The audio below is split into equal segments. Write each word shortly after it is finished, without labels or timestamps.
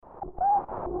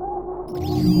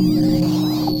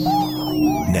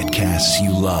Netcasts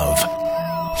you love.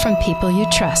 From people you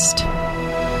trust.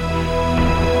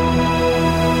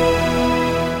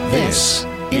 This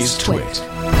is Twit.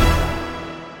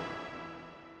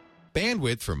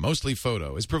 Bandwidth for Mostly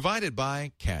Photo is provided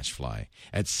by Cashfly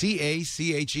at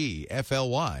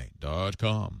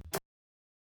CACHEFLY.com.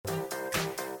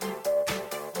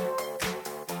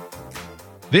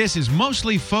 This is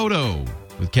Mostly Photo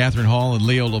with Catherine Hall and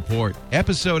Leo Laporte.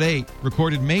 Episode 8,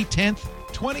 recorded May 10th,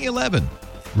 2011.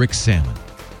 Rick Sammon.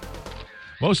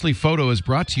 Mostly Photo is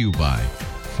brought to you by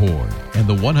Ford and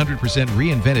the 100%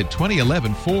 reinvented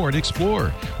 2011 Ford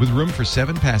Explorer with room for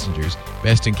 7 passengers,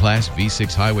 best-in-class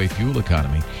V6 highway fuel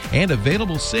economy, and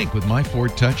available sync with My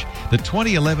Ford Touch. The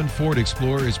 2011 Ford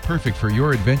Explorer is perfect for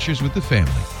your adventures with the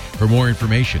family. For more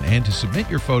information and to submit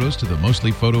your photos to the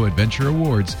Mostly Photo Adventure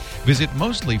Awards, visit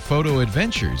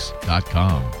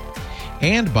mostlyphotoadventures.com.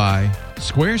 And by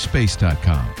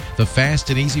Squarespace.com, the fast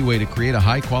and easy way to create a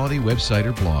high-quality website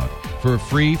or blog. For a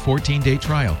free 14-day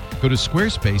trial, go to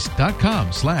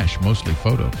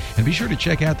squarespace.com/mostlyphoto and be sure to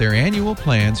check out their annual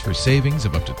plans for savings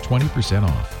of up to 20%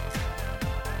 off.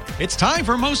 It's time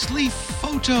for Mostly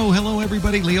Photo. Hello,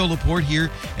 everybody. Leo Laporte here,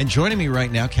 and joining me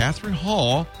right now, Catherine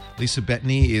Hall. Lisa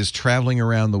Bettany is traveling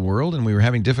around the world, and we were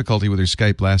having difficulty with her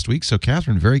Skype last week, so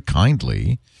Catherine very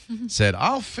kindly said,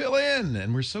 I'll fill in,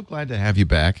 and we're so glad to have you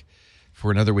back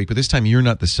for another week, but this time you're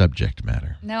not the subject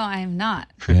matter. No, I'm not.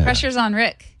 Yeah. Pressure's on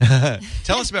Rick.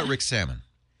 Tell us about Rick Sammon.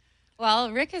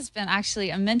 Well, Rick has been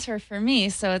actually a mentor for me,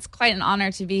 so it's quite an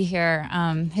honor to be here.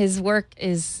 His work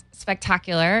is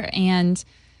spectacular, and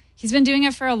he's been doing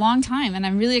it for a long time, and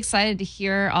I'm really excited to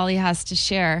hear all he has to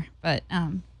share. But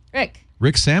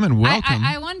Rick Sammon, welcome.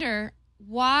 I wonder,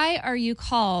 why are you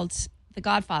called the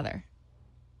Godfather?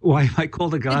 Why am I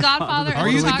called the Godfather? The Godfather Are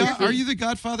of you photography. are you the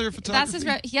Godfather of photography?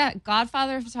 That's his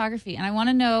Godfather of photography. And I want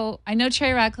to know, I know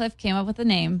Trey Radcliffe came up with the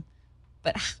name,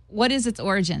 but what is its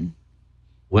origin?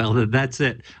 Well, that's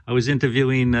it. I was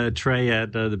interviewing Trey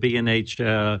at the B&H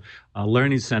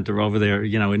Learning Center over there,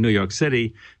 in New York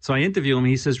City. So I interview him.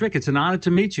 He says, Rick, it's an honor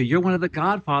to meet you. You're one of the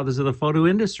godfathers of the photo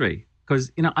industry.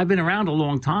 Because, I've been around a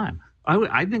long time.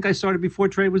 I think I started before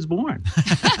Trey was born.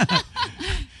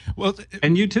 Well,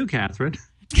 and you too, Catherine.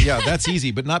 Yeah, that's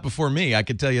easy, but not before me. I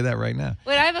can tell you that right now.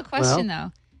 Wait, I have a question,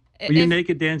 though. Were you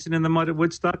naked dancing in the mud at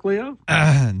Woodstock, Leo?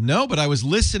 No, but I was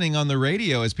listening on the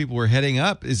radio as people were heading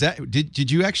up. Is that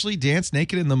did you actually dance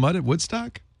naked in the mud at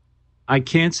Woodstock? I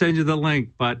can't send you the link,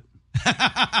 but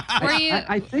were you?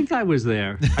 I think I was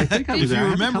there. I think I was If there.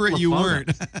 you remember it, you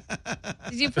weren't.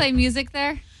 Did you play music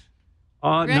there?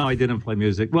 No, I didn't play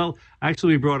music. Well,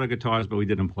 actually, we brought our guitars, but we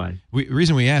didn't play. The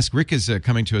reason we ask, Rick is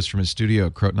coming to us from his studio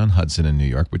at Croton-on-Hudson in New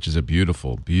York, which is a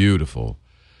beautiful, beautiful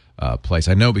place.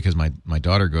 I know because my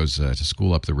daughter goes to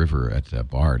school up the river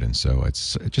at Bard, and so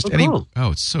it's just cool.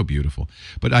 It's so beautiful.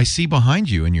 But I see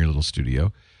behind you in your little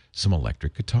studio some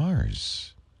electric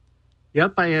guitars.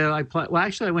 Yep, I play. Well,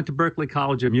 actually, I went to Berklee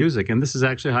College of Music, and this is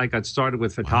actually how I got started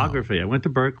with photography. Wow. I went to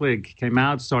Berklee, came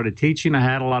out, started teaching. I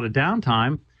had a lot of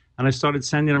downtime. And I started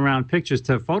sending around pictures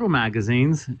to photo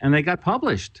magazines, and they got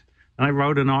published. And I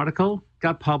wrote an article,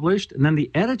 got published, and then the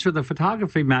editor of the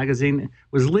photography magazine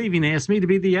was leaving, asked me to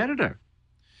be the editor.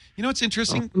 You know what's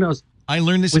interesting? Oh, I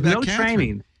learned this with about no Catherine.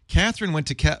 training. Catherine went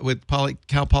to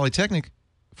Cal Polytechnic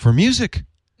for music.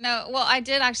 No, well, I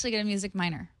did actually get a music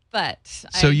minor, but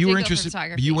so I you did were go for interested.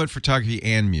 photography. You went photography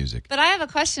and music. But I have a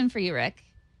question for you, Rick.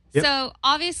 Yep. So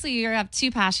obviously you have two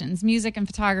passions, music and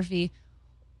photography.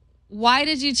 Why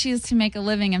did you choose to make a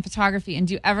living in photography, and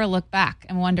do you ever look back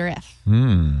and wonder if?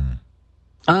 Well,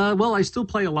 I still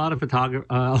play a lot of photography,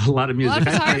 a lot of music. A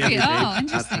lot of I play every photography. day Oh, for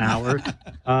interesting. an hour.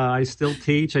 I still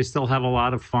teach. I still have a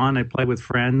lot of fun. I play with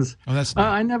friends. Oh, that's nice.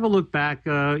 I never look back.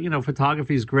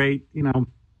 Photography is great.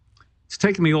 It's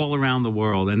taken me all around the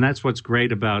world, and that's what's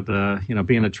great about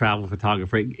being a travel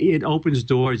photographer. It opens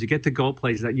doors. You get to go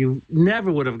places that you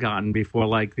never would have gotten before,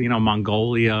 like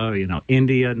Mongolia,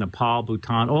 India, Nepal,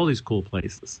 Bhutan, all these cool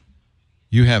places.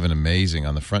 You have an amazing,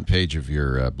 on the front page of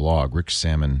your blog,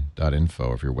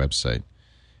 ricksammon.info of your website.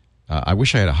 I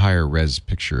wish I had a higher res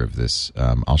picture of this.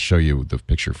 I'll show you the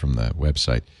picture from the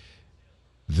website.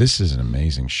 This is an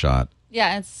amazing shot.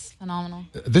 Yeah, it's phenomenal.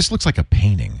 This looks like a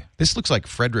painting. This looks like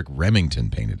Frederick Remington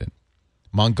painted it.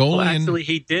 Mongolian. Well, actually,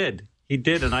 he did. He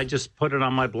did, and I just put it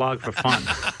on my blog for fun.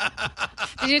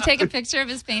 Did you take a picture of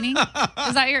his painting?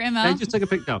 Is that your MO? I just took a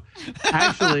picture. No,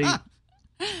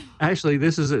 actually,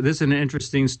 this is an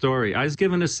interesting story. I was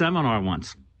given a seminar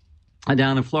once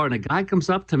down in Florida. A guy comes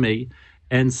up to me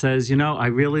and says, I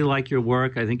really like your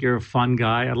work. I think you're a fun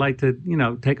guy. I'd like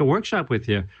to, take a workshop with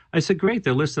you. I said, great.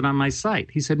 They're listed on my site.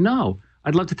 He said, no,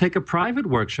 I'd love to take a private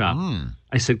workshop.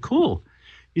 I said, cool.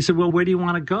 He said, well, where do you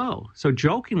want to go? So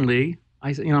jokingly,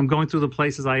 I said, I'm going through the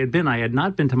places I had been. I had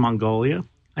not been to Mongolia.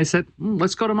 I said,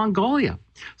 let's go to Mongolia.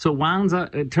 So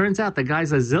it turns out the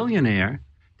guy's a zillionaire,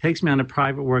 takes me on a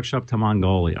private workshop to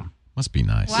Mongolia. Must be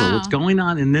nice. Wow. So what's going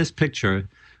on in this picture,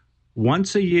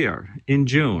 once a year in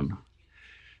June,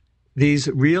 these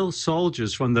real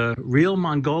soldiers from the real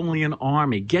Mongolian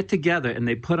army get together and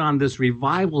they put on this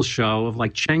revival show of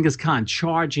like Genghis Khan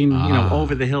charging,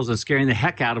 over the hills and scaring the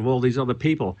heck out of all these other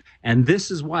people. And this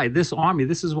is why this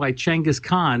is why Genghis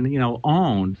Khan,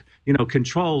 owned,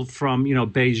 controlled from,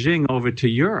 Beijing over to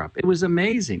Europe. It was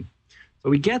amazing. So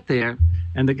we get there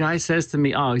and the guy says to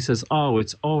me,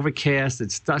 it's overcast,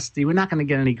 it's dusty. We're not going to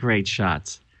get any great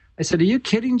shots. I said, are you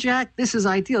kidding, Jack? This is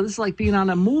ideal. This is like being on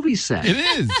a movie set. It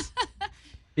is.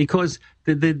 Because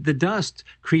the dust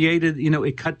created,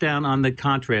 it cut down on the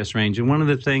contrast range. And one of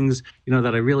the things,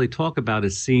 that I really talk about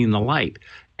is seeing the light.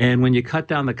 And when you cut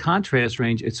down the contrast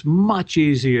range, it's much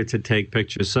easier to take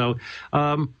pictures. So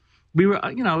we were,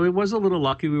 it was a little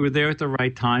lucky. We were there at the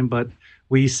right time, but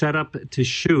we set up to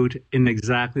shoot in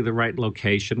exactly the right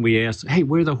location. We asked, hey,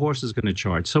 where are the horses going to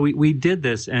charge? So we did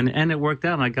this, and it worked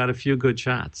out, and I got a few good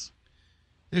shots.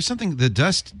 There's something the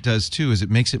dust does, too, is it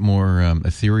makes it more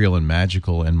ethereal and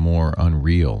magical and more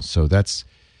unreal. So that's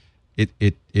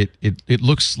it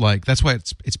looks like, that's why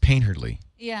it's painterly.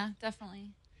 Yeah, definitely.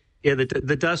 Yeah,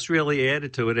 the dust really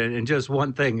added to it. And just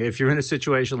one thing, if you're in a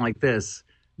situation like this,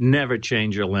 never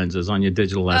change your lenses on your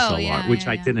digital SLR, which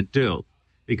I didn't do.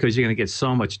 Because you're going to get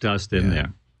so much dust in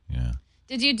there. Yeah.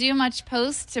 Did you do much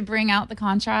post to bring out the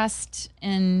contrast?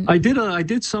 I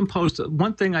did some post.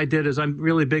 One thing I did is I'm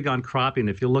really big on cropping.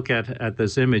 If you look at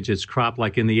this image, it's cropped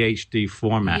like in the HD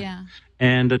format. Yeah.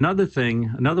 And another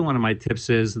one of my tips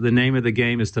is the name of the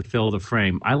game is to fill the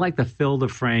frame. I like to fill the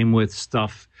frame with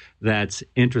stuff that's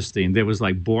interesting. There was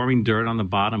like boring dirt on the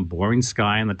bottom, boring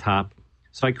sky on the top.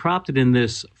 So I cropped it in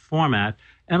this format.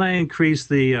 And I increased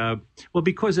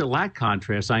because it lacked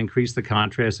contrast, I increased the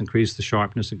contrast, increased the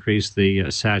sharpness, increased the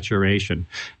saturation.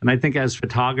 And I think as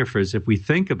photographers, if we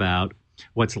think about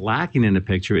what's lacking in a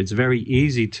picture, it's very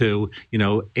easy to,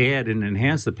 add and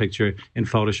enhance the picture in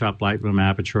Photoshop, Lightroom,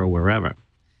 Aperture, or wherever.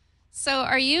 So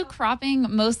are you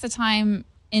cropping most of the time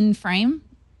in frame,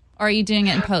 or are you doing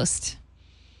it in post?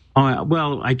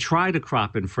 Well, I try to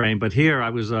crop in frame, but here I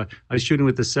was shooting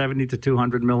with the 70 to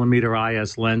 200 millimeter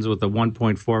IS lens with a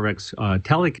 1.4x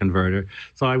teleconverter,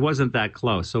 so I wasn't that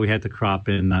close. So we had to crop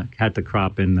in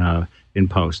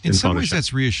post. In some ways,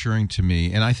 that's reassuring to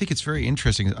me, and I think it's very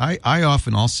interesting.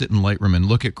 I'll sit in Lightroom and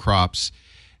look at crops,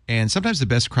 and sometimes the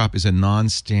best crop is a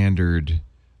non-standard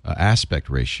aspect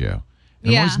ratio.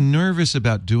 And I'm always nervous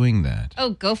about doing that. Oh,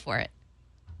 go for it.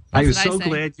 I was so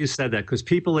glad you said that because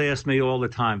people ask me all the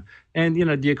time, and,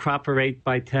 do you crop for 8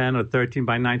 by 10 or 13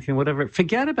 by 19, whatever?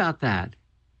 Forget about that.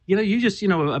 You just,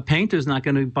 a painter's not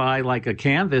going to buy like a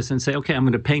canvas and say, okay, I'm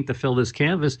going to paint to fill this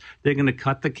canvas. They're going to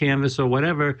cut the canvas or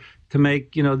whatever to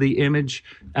make, the image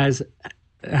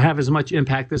have as much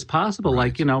impact as possible.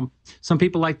 Right. Like, some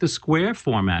people like the square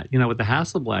format, with the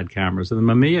Hasselblad cameras and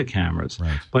the Mamiya cameras.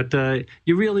 Right. But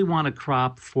you really want to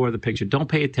crop for the picture. Don't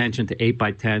pay attention to 8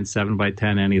 by 10, 7 by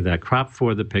 10, any of that. Crop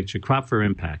for the picture. Crop for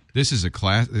impact. This is it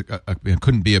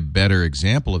couldn't be a better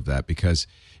example of that because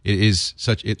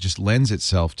it just lends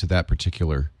itself to that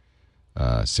particular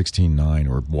 16:9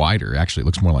 or wider. Actually, it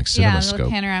looks more like CinemaScope. Yeah,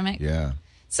 panoramic. Yeah.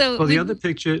 So the other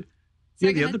picture...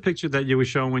 Yeah, the other picture that you were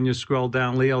showing when you scroll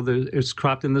down, Leo, it's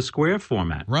cropped in the square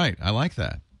format. Right. I like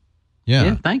that.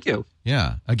 Yeah. Thank you.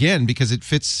 Yeah. Again, because it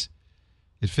fits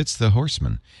the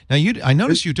horseman. Now, I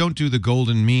notice you don't do the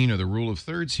golden mean or the rule of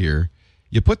thirds here.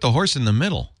 You put the horse in the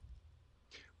middle.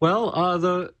 Well,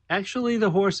 the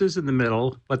horse is in the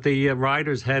middle, but the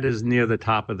rider's head is near the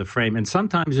top of the frame. And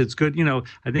sometimes it's good,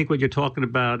 I think what you're talking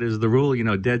about is the rule,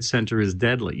 dead center is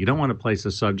deadly. You don't want to place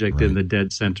a subject in the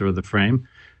dead center of the frame.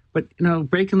 But,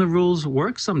 breaking the rules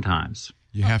works sometimes.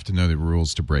 You have to know the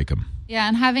rules to break them. Yeah,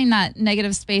 and having that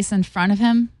negative space in front of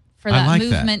him for that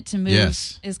movement to move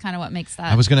is kind of what makes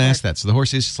that. I was going to ask that. So the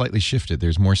horse is slightly shifted.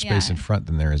 There's more space in front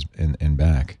than there is in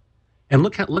back. And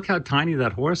look how tiny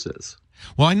that horse is.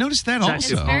 Well, I noticed that also.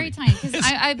 It's very tiny. Because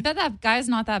I bet that guy's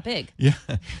not that big. Yeah.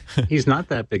 He's not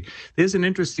that big. There's an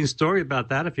interesting story about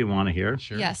that if you want to hear.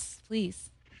 Sure. Yes, please.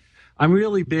 I'm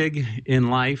really big in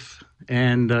life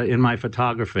and in my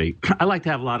photography. I like to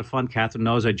have a lot of fun. Catherine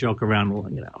knows I joke around.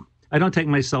 I don't take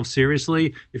myself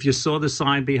seriously. If you saw the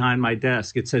sign behind my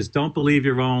desk, it says, don't believe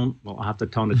your own. Well, I'll have to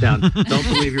tone it down. Don't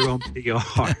believe your own PR.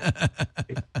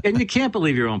 And you can't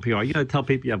believe your own PR. You got to tell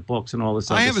people you have books and all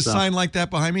this other stuff. I have a sign like that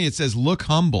behind me. It says, look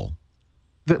humble.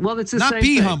 Well, it's the Not same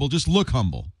be thing. humble, just look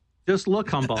humble. Just look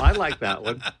humble. I like that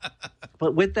one.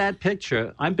 But with that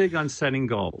picture, I'm big on setting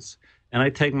goals, and I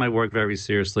take my work very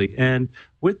seriously. And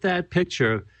with that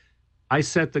picture, I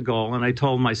set the goal, and I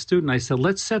told my student, I said,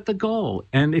 let's set the goal.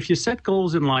 And if you set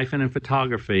goals in life and in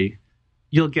photography,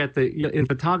 you'll get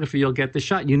the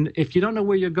shot. If you don't know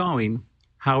where you're going,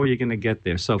 how are you going to get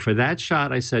there? So for that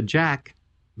shot, I said, Jack,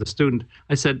 the student,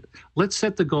 I said, let's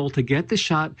set the goal to get the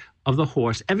shot of the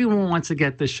horse. Everyone wants to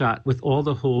get the shot with all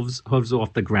the hooves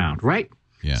off the ground, right?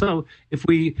 Yeah. So if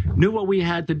we knew what we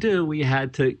had to do, we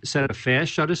had to set a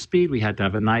fast shutter speed. We had to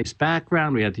have a nice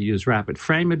background. We had to use rapid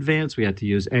frame advance. We had to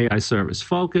use AI servo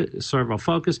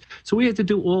focus. So we had to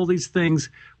do all these things.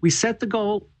 We set the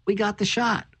goal. We got the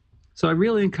shot. So I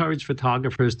really encourage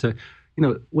photographers to,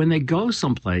 when they go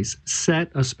someplace,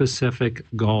 set a specific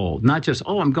goal. Not just,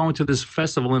 I'm going to this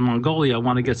festival in Mongolia. I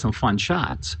want to get some fun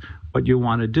shots. What you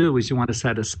want to do is you want to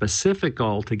set a specific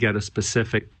goal to get a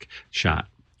specific shot.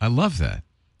 I love that.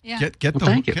 Yeah. Get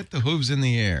the hooves in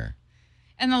the air.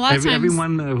 And a lot of times,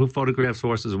 everyone who photographs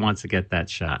horses wants to get that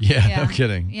shot. Yeah. No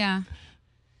kidding. Yeah.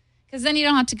 Because then you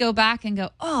don't have to go back and go,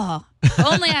 if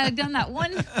only I had done that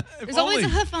one. There's always a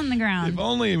hoof on the ground. If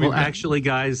only. Well, actually,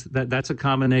 guys, that's a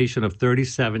combination of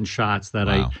 37 shots that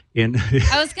Wow.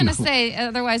 I was going to say,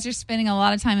 otherwise you're spending a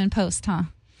lot of time in post, huh?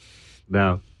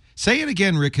 No. Say it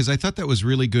again, Rick, because I thought that was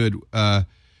really good.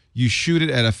 You shoot it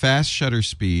at a fast shutter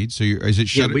speed. So is it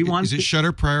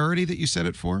shutter priority that you set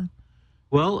it for?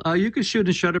 Well, you could shoot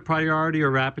in shutter priority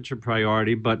or aperture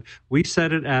priority, but we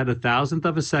set it at 1,000th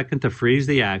of a second to freeze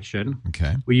the action.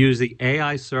 Okay. We use the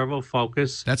AI servo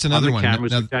focus. That's another on the one.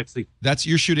 Cameras, Now,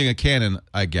 you're shooting a Canon,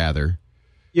 I gather.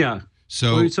 Yeah.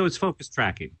 So it's focus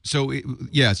tracking. So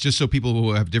it's just so people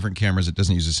who have different cameras, it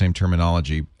doesn't use the same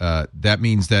terminology. That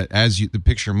means that as the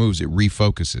picture moves, it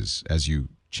refocuses as you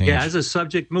change. Yeah, as a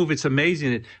subject move, it's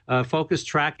amazing. Focus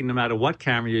tracking, no matter what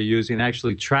camera you're using,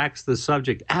 actually tracks the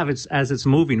subject as it's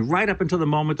moving right up until the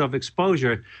moment of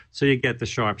exposure, so you get the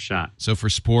sharp shot. So for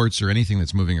sports or anything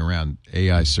that's moving around,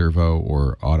 AI servo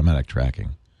or automatic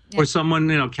tracking. Yeah. Or someone,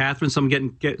 Catherine,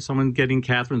 someone getting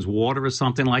Catherine's water or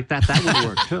something like that. That would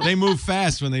work too. They move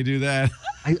fast when they do that.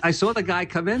 I saw the guy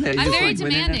come in there. I'm very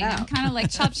demanding. I'm kind of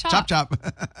like chop, chop. Chop, chop.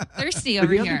 Thirsty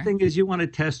over here. The other thing is you want to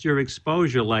test your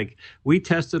exposure. Like we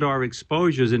tested our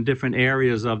exposures in different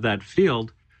areas of that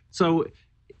field. So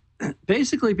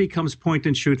basically becomes point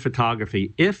and shoot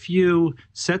photography. If you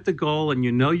set the goal and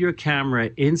you know your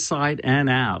camera inside and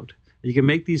out, you can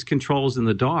make these controls in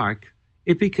the dark.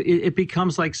 It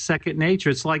becomes like second nature.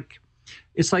 It's like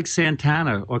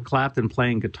Santana or Clapton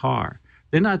playing guitar.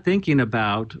 They're not thinking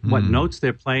about what notes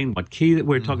they're playing, what key.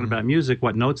 We're talking about music,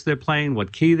 what notes they're playing,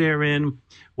 what key they're in,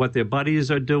 what their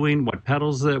buddies are doing, what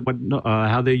pedals,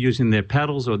 how they're using their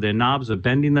pedals or their knobs or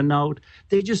bending the note.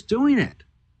 They're just doing it.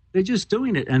 They're just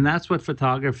doing it. And that's what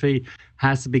photography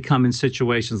has to become in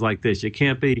situations like this. You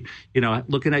can't be,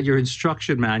 looking at your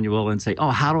instruction manual and say,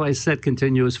 how do I set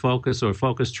continuous focus or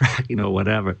focus tracking or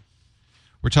whatever.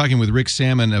 We're talking with Rick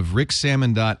Sammon of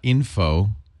ricksammon.info.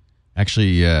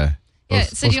 Actually,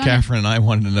 both Catherine and I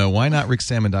wanted to know, why not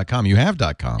ricksammon.com? You have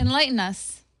 .com. Enlighten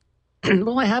us.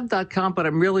 Well, I have .com, but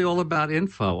I'm really all about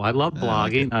info. I love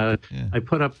blogging. I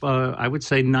put up, I would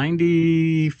say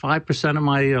 95% of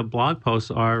my blog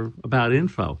posts are about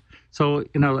info. So,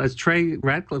 as Trey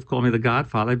Ratcliffe called me the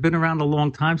Godfather, I've been around a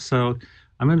long time, so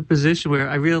I'm in a position where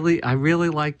I really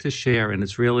like to share, and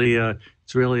it's really a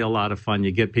lot of fun.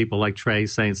 You get people like Trey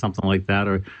saying something like that,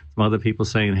 or some other people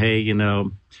saying, hey,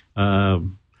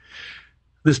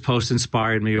 this post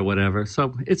inspired me or whatever.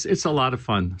 So it's a lot of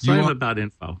fun. So I'm about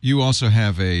info. You also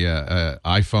have a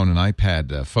iPhone and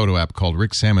iPad photo app called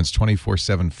Rick Sammon's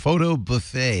 24/7 Photo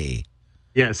Buffet.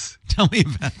 Yes. Tell me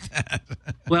about that.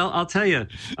 Well, I'll tell you,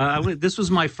 this was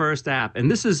my first app.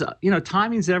 And this is,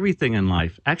 timing's everything in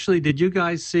life. Actually, did you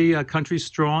guys see Country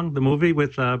Strong, the movie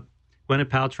with Gwyneth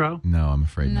Paltrow? No, I'm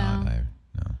afraid not. No.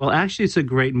 Well, actually, it's a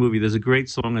great movie. There's a great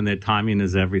song in there, Timing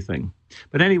is Everything.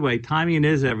 But anyway, timing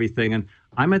is everything. And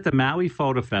I'm at the Maui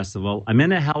Photo Festival. I'm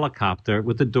in a helicopter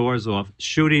with the doors off,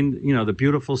 shooting, the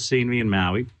beautiful scenery in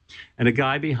Maui. And a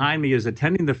guy behind me is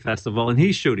attending the festival, and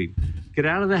he's shooting. Get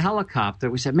out of the helicopter.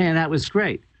 We said, man, that was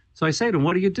great. So I say to him,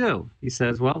 what do you do? He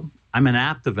says, well, I'm an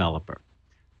app developer.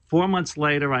 4 months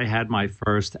later, I had my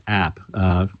first app,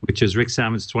 which is Rick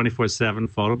Sammon's 24/7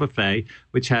 Photo Buffet,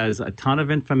 which has a ton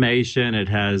of information. It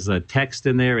has text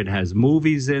in there. It has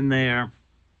movies in there.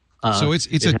 So it's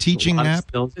a teaching app?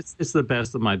 It's the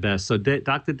best of my best. So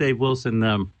Dr. Dave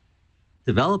Wilson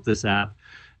developed this app,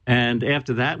 And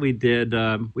after that, we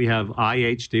have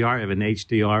iHDR, I have an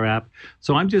HDR app.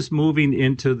 So I'm just moving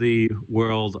into the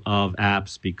world of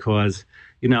apps because,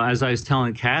 as I was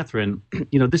telling Catherine,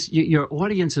 your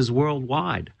audience is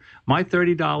worldwide. My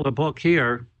 $30 book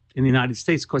here in the United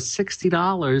States costs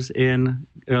 $60 in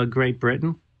Great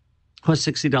Britain, costs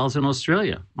 $60 in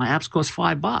Australia. My apps cost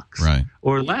 $5 right,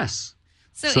 or less.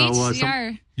 So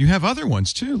HDR. You have other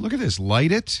ones too. Look at this.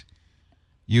 Light It.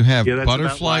 You have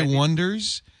Butterfly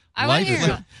Wonders. I want to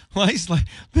hear.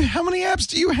 How many apps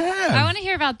do you have? I want to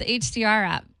hear about the HDR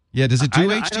app. Yeah, does it do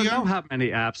HDR? I don't know how many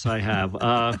apps I have.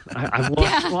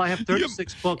 I have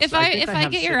 36 books. If I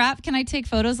get your app, can I take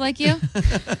photos like you?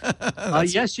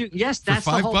 Yes, that's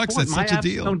for $5, the whole point. that's My such a apps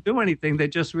deal. don't do anything. They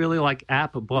just really like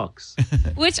app books.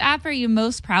 Which app are you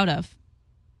most proud of?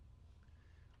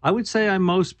 I would say I'm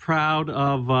most proud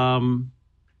of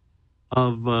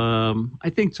I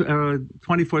think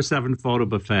 24/7 Photo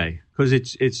Buffet because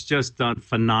it's just done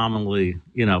phenomenally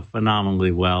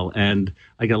well, and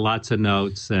I get lots of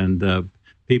notes, and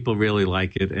people really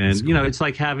like it, and it's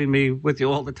like having me with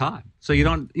you all the time. So you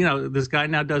don't, this guy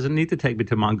now doesn't need to take me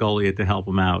to Mongolia to help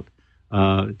him out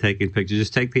taking pictures.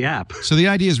 Just take the app. So the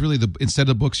idea is really instead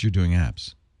of books, you're doing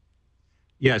apps.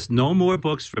 Yes, no more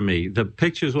books for me. The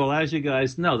pictures, well, as you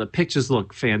guys know, the pictures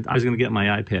look I was going to get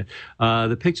my iPad.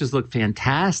 The pictures look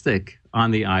fantastic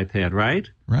on the iPad, right?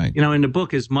 Right. In the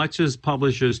book, as much as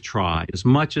publishers try, as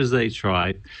much as they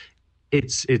try,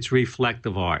 it's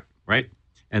reflective art, right?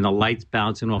 And the light's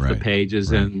bouncing off the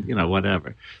pages and,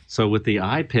 whatever. So with the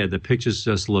iPad, the pictures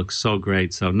just look so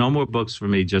great. So no more books for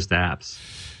me, just apps.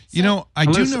 I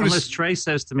do notice. Unless Trey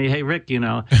says to me, "Hey, Rick, you're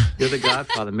the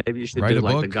Godfather. Maybe you should do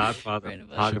like the Godfather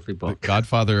photography book." The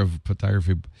Godfather of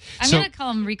photography. I'm going to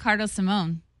call him Ricardo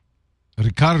Sammon.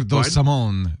 Ricardo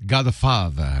Sammon,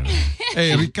 Godfather.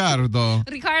 Hey, Ricardo.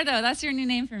 Ricardo, that's your new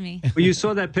name for me. Well, you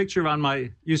saw that picture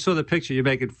You saw the picture. You're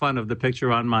making fun of the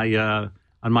picture on my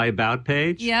About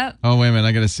page. Yep. Oh, wait a minute.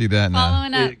 I got to see that now.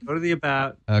 Following up. Go to the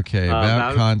About. Okay,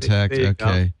 about contact.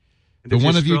 Okay. The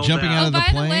one of you jumping out of the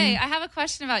plane? By the way, I have a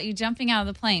question about you jumping out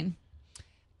of the plane.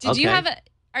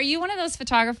 Are you one of those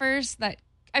photographers that,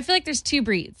 I feel like there's two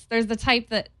breeds. There's the type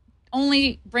that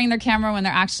only bring their camera when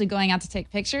they're actually going out to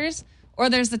take pictures, or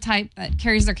there's the type that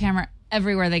carries their camera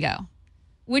everywhere they go.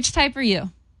 Which type are you?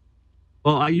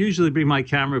 Well, I usually bring my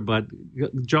camera, but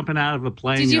jumping out of a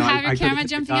plane. Did you have your camera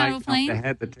jumping out of a plane?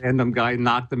 The tandem guy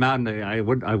knocked them out, and I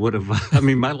would have. I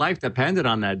mean, my life depended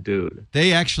on that dude.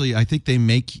 They actually, I think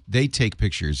they take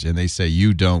pictures and they say,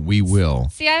 "You don't, we will."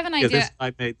 See, I have an idea.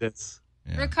 I made this.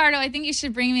 Yeah. Ricardo, I think you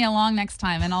should bring me along next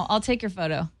time, and I'll take your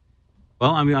photo.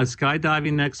 Well, I'm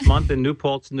skydiving next month in New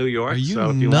Paltz, New York. Are you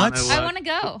so if nuts? You I want to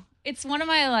go. It's one of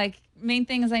my main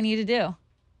things I need to do.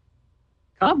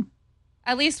 Come.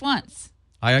 At least once.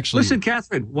 I actually listen,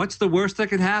 Catherine. What's the worst that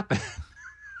could happen?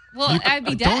 Well, I'd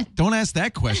be dead. Don't ask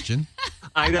that question.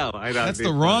 I know. That's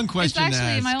the wrong question. It's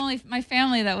actually to ask. my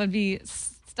family that would be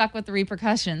stuck with the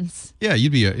repercussions. Yeah,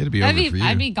 it'd be over for you.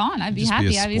 I'd be gone. I'd be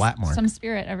happy. I'd be mark. some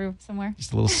spirit somewhere.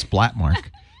 Just a little splat mark.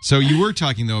 So you were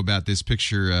talking though about this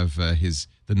picture of the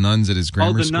nuns at his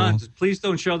grammar school. Nuns! Please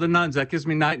don't show the nuns. That gives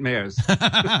me nightmares.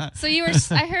 So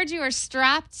I heard you were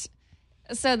strapped.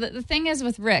 So the thing is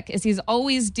with Rick is he's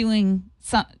always doing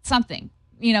something.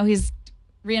 He's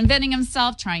reinventing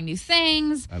himself, trying new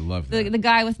things. I love that. The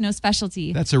guy with no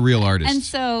specialty. That's a real artist. And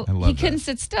so he couldn't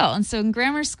sit still. And so in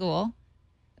grammar school,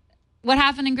 what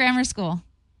happened in grammar school?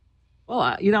 Well,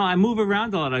 I move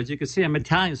around a lot. As you can see, I'm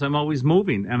Italian, so I'm always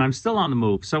moving, and I'm still on the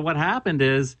move. So what happened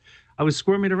is I was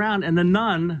squirming around, and the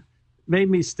nun made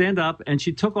me stand up, and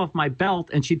she took off my belt,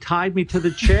 and she tied me to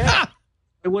the chair.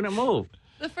 I wouldn't move.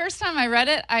 The first time I read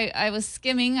it, I was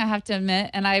skimming, I have to admit,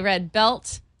 and I read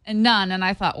belt and nun, and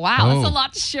I thought, wow, that's a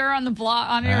lot to share on the blog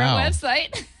on your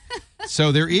website.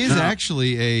 So there is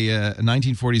actually a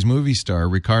 1940s movie star,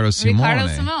 Ricardo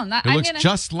Sammon. Who looks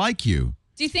just like you.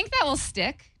 Do you think that will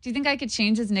stick? Do you think I could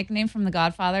change his nickname from The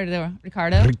Godfather to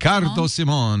Ricardo? Ricardo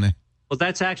Sammon. Well,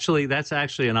 that's actually an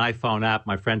iPhone app.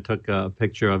 My friend took a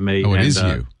picture of me. Oh, it is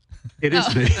you. It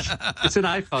is me. It's an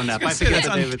iPhone app. I forget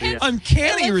the name of the app. Uncanny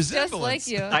Just like resemblance.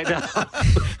 you. I know.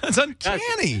 That's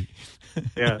uncanny.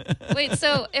 Yeah. Wait,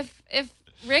 so if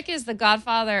Rick is the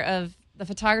godfather of the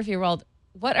photography world,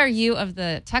 what are you of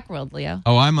the tech world, Leo?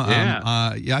 Oh, I'm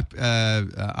Uncle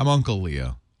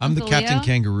Leo. I'm Uncle the Captain Leo?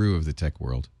 Kangaroo of the tech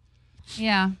world.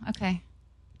 Yeah, okay.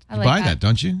 You buy that,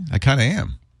 don't you? I kind of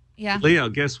am. Yeah. Leo,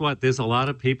 guess what? There's a lot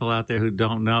of people out there who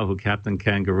don't know who Captain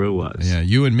Kangaroo was. Yeah,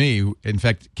 you and me. In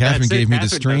fact, Catherine gave me the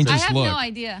strangest I have look. no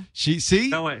idea. See?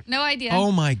 No way. No idea.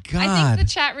 Oh, my God. I think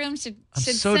the chat room should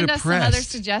so send us some other depressed.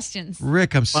 suggestions.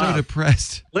 Rick, I'm so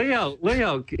depressed.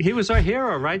 Leo, he was our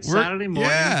hero, right? Saturday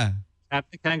morning. Yeah.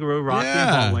 Captain Kangaroo, Rocky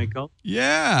and Bullwinkle.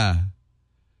 Yeah.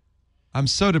 I'm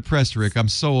so depressed, Rick. I'm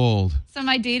so old. So am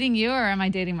I dating you or am I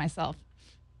dating myself?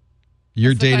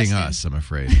 You're That's the dating question. us, I'm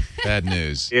afraid. Bad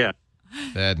news. Yeah.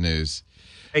 Bad news.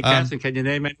 Hey, Catherine, can you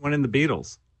name anyone in the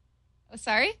Beatles? Oh,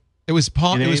 sorry? It was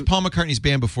Paul McCartney's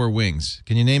band before Wings.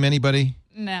 Can you name anybody?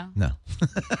 No. No.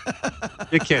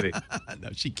 You're kidding.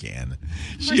 No, she can.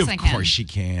 Of Course she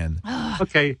can.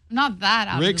 Okay. Not that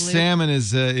out Rick of the loop. Sammon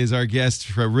is our guest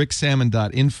for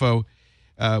ricksammon.info.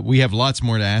 We have lots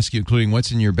more to ask you, including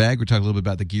what's in your bag. We'll talk a little bit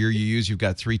about the gear you use. You've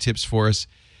got 3 tips for us,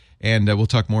 and we'll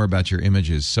talk more about your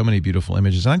images. So many beautiful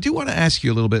images. And I do want to ask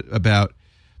you a little bit about,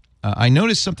 I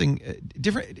noticed something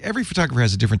different. Every photographer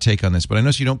has a different take on this, but I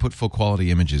noticed you don't put full quality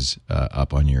images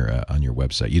up on your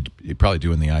website. You probably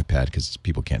do on the iPad because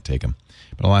people can't take them.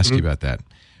 But I'll ask you about that.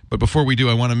 But before we do,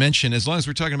 I want to mention, as long as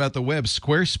we're talking about the web,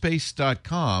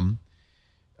 squarespace.com.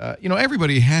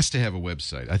 Everybody has to have a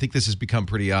website. I think this has become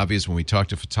pretty obvious when we talk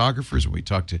to photographers, when we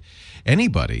talk to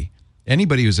anybody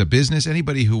who's a business,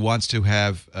 anybody who wants to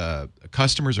have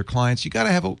customers or clients. You got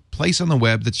to have a place on the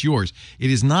web that's yours.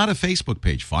 It is not a Facebook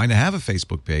page. Fine to have a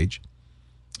Facebook page,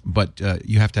 but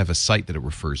you have to have a site that it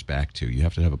refers back to. You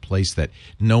have to have a place that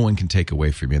no one can take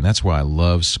away from you, and that's why I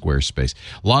love Squarespace.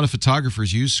 A lot of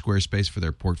photographers use Squarespace for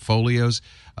their portfolios,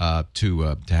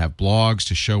 to have blogs,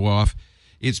 to show off.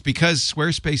 It's because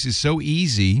Squarespace is so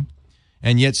easy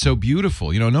and yet so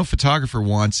beautiful. No photographer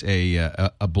wants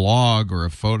a blog or a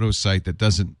photo site that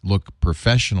doesn't look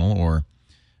professional or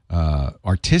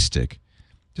artistic.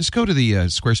 Just go to the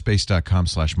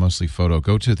squarespace.com/mostlyphoto.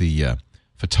 Go to the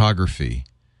photography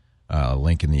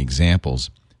link in the examples.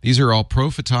 These are all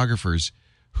pro photographers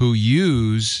who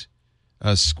use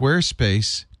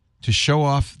Squarespace to show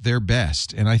off their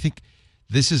best. And I think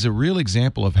this is a real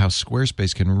example of how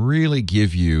Squarespace can really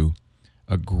give you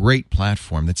a great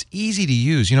platform that's easy to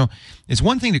use. It's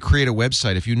one thing to create a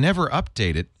website. If you never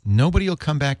update it, nobody will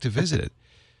come back to visit it.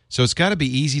 So it's got to be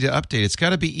easy to update. It's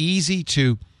got to be easy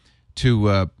to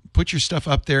put your stuff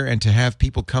up there and to have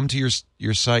people come to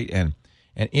your site and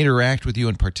interact with you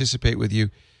and participate with you.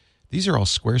 These are all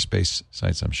Squarespace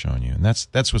sites I'm showing you, and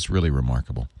that's what's really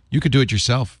remarkable. You could do it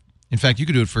yourself. In fact, you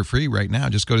could do it for free right now.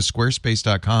 Just go to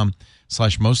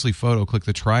squarespace.com/mostlyphoto. Click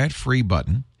the Try It Free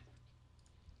button.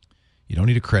 You don't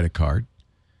need a credit card.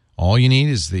 All you need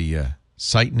is the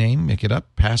site name, make it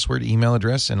up, password, email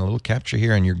address, and a little captcha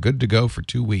here, and you're good to go for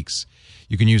 2 weeks.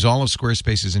 You can use all of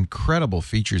Squarespace's incredible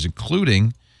features,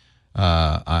 including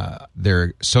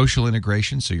their social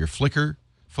integration, so your Flickr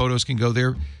photos can go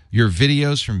there, your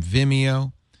videos from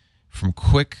Vimeo, from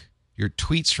Quik, your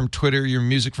tweets from Twitter, your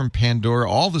music from Pandora.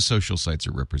 All the social sites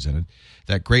are represented.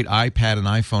 That great iPad and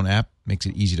iPhone app makes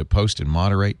it easy to post and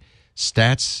moderate.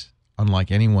 Stats unlike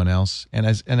anyone else. And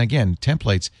again,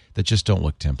 templates that just don't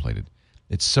look templated.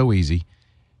 It's so easy.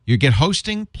 You get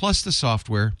hosting plus the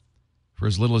software for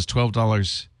as little as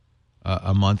 $12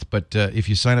 a month. But if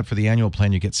you sign up for the annual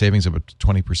plan, you get savings of up to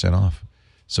 20% off.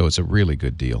 So it's a really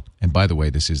good deal. And by the way,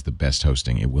 this is the best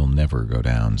hosting. It will never go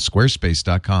down.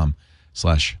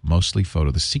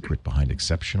 Squarespace.com/mostlyphoto, the secret behind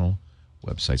exceptional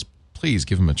websites. Please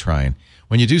give them a try. And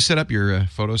when you do set up your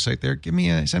photo site there,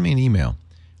 send me an email,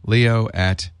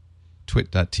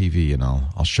 leo@twit.tv, and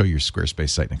I'll show your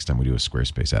Squarespace site next time we do a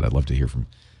Squarespace ad. I'd love to hear from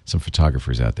some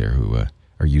photographers out there who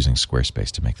are using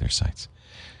Squarespace to make their sites.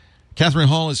 Catherine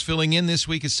Hall is filling in this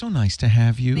week. It's so nice to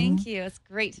have you. Thank you. It's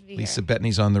great to be Lisa here.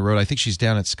 Bettany's on the road. I think she's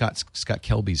down at Scott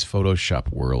Kelby's Photoshop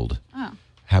World,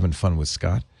 having fun with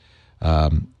Scott.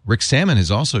 Rick Sammon has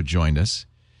also joined us.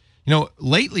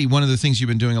 Lately, one of the things you've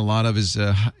been doing a lot of is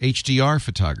HDR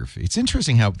photography. It's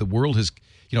interesting how the world has,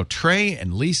 Trey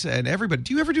and Lisa and everybody.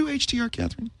 Do you ever do HDR,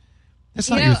 Catherine? That's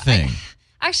not your thing.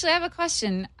 Actually, I have a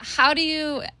question. How do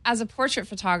you, as a portrait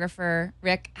photographer,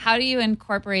 Rick, how do you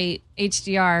incorporate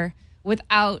HDR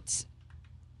without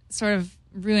sort of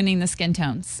ruining the skin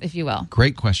tones, if you will?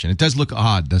 Great question. It does look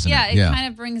odd, doesn't it? Yeah, it kind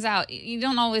of brings out, you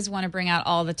don't always want to bring out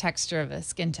all the texture of a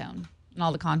skin tone and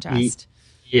all the contrast.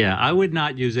 Yeah, I would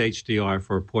not use HDR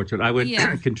for a portrait. I would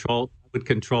control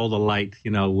the light,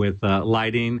 with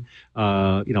lighting,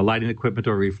 lighting equipment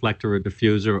or reflector or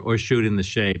diffuser, or shoot in the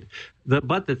shade.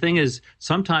 But the thing is,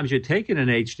 sometimes you're taking an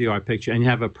HDR picture and you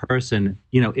have a person,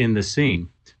 in the scene.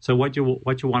 So what you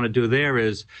want to do there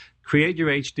is create your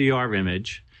HDR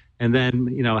image, and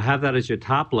then have that as your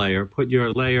top layer. Put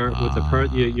your layer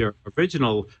with your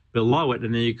original below it,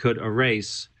 and then you could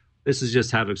erase. This is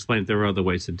just how to explain it. There are other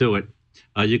ways to do it.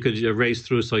 You could erase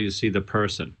through so you see the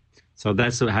person. So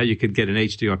that's how you could get an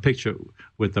HDR picture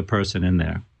with the person in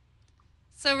there.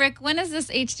 So, Rick, when is this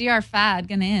HDR fad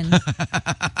going to end?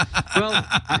 Well,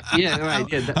 yeah,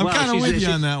 right. Yeah. I'm kind of with you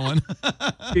on that one.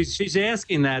 She's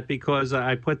asking that because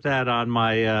I put that on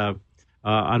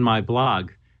my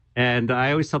blog. And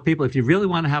I always tell people, if you really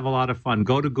want to have a lot of fun,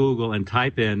 go to Google and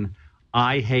type in,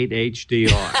 I hate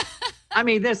HDR. I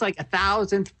mean, there's like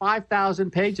 1,000, 5,000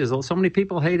 pages. So many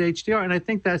people hate HDR. And I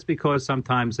think that's because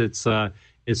sometimes it's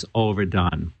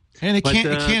overdone. And it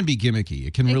can be gimmicky.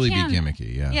 It can really be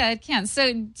gimmicky. Yeah. Yeah, it can.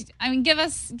 So, I mean, give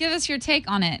us your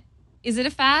take on it. Is it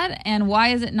a fad, and why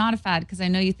is it not a fad? Because I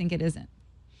know you think it isn't.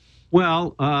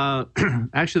 Well,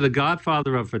 actually, the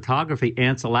godfather of photography,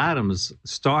 Ansel Adams,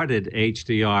 started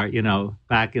HDR,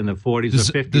 back in the 40s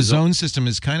or 50s. The zone system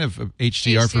is kind of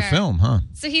HDR for film, huh?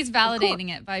 So he's validating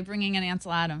it by bringing in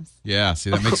Ansel Adams. Yeah,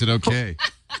 see, that makes it okay.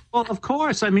 Well, of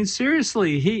course. I mean,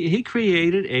 seriously, he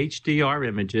created HDR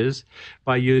images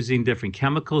by using different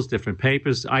chemicals, different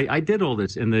papers. I did all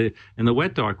this in the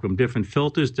wet darkroom, different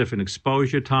filters, different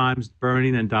exposure times,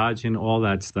 burning and dodging, all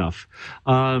that stuff.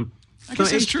 I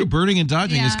guess that's true. Burning and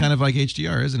dodging is kind of like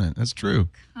HDR, isn't it? That's true.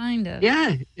 Kind of.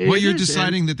 Yeah. Well, you're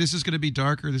deciding that this is going to be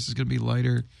darker, this is going to be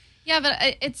lighter. Yeah, but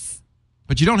it's...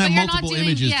 But you don't have multiple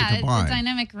images to combine. It's a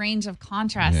dynamic range of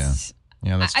contrast.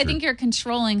 Yeah, that's true. I think you're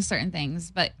controlling certain things,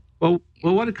 but... Well,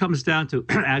 what it comes down to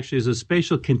actually is a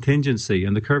spatial contingency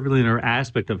and the curvilinear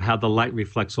aspect of how the light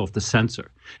reflects off the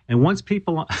sensor. And once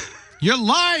people... You're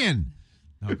lying!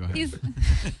 No, go ahead.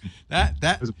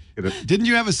 That didn't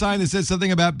you have a sign that said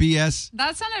something about BS?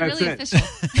 That sounded really official.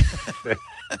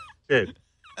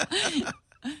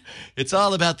 It's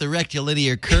all about the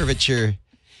rectilinear curvature.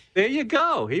 There you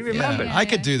go. He remembered. I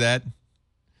could do that.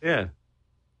 Yeah.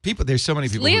 There's so many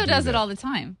people. Leo does it all the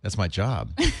time. That's my job.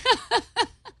 Okay,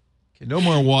 no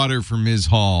more water for Ms.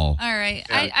 Hall. All right.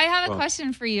 Yeah. I have a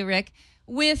question for you, Rick.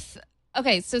 So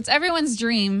it's everyone's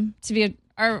dream to be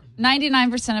or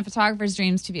 99% of photographers'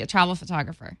 dreams to be a travel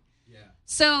photographer. Yeah.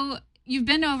 So you've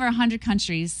been to over 100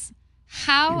 countries.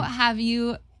 How have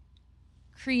you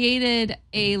created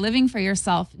a living for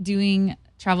yourself doing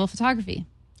travel photography?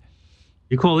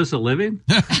 You call this a living?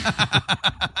 Is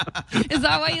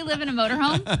that why you live in a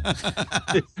motorhome?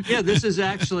 Yeah, this is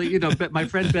actually, my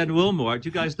friend Ben Wilmore. Do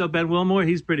you guys know Ben Wilmore?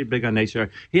 He's pretty big on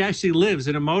nature. He actually lives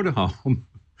in a motorhome.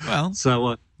 Well,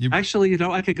 so actually,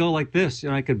 I could go like this.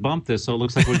 I could bump this so it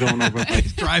looks like we're going over.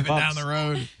 Driving down the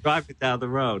road. Driving down the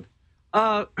road.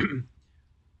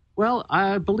 Well,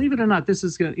 believe it or not, this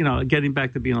is getting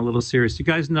back to being a little serious. You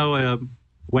guys know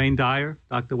Wayne Dyer,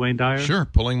 Dr. Wayne Dyer? Sure,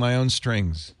 pulling my own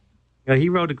strings. Yeah, he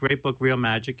wrote a great book, Real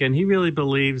Magic, and he really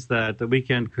believes that we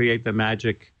can create the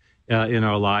magic in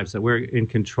our lives, that we're in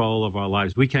control of our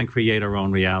lives. We can create our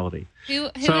own reality. Who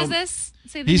is this?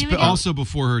 Say the he's name again. Also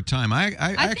before her time. I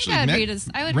actually think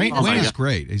I would read his Wayne is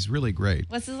great. He's really great.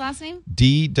 What's his last name?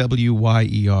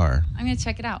 Dwyer. I'm going to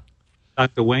check it out.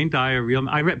 Dr. Wayne Dyer,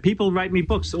 people write me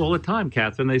books all the time,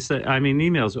 Catherine. They say,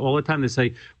 emails all the time. They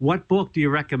say, what book do you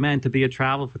recommend to be a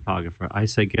travel photographer? I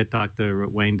say, get Dr.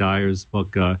 Wayne Dyer's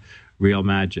book, Real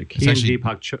Magic. It's actually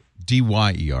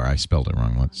Dyer. I spelled it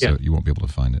wrong once, so you won't be able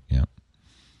to find it. Yeah.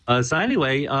 So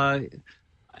anyway, I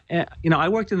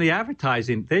worked in the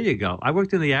advertising. There you go. I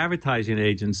worked in the advertising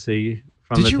agency.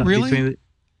 Did you really?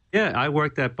 Yeah, I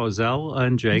worked at Bozell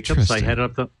and Jacobs. I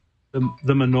headed up the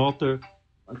Minolta.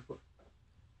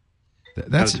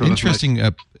 That's interesting.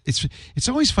 It's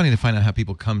always funny to find out how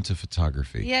people come to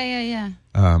photography. Yeah.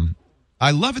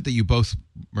 I love it that you both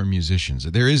are musicians.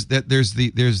 There's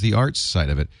the arts side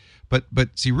of it, but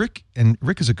see, Rick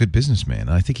is a good businessman,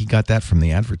 and I think he got that from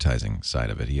the advertising side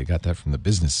of it. He got that from the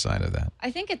business side of that.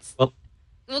 I think it's.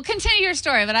 We'll continue your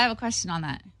story, but I have a question on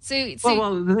that.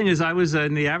 Well, the thing is, I was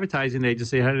in the advertising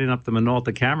agency heading up the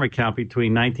Minolta camera count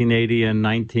between 1980 and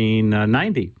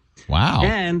 1990. Wow.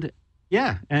 And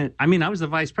I was the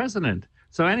vice president.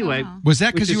 So anyway, was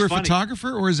that because you were a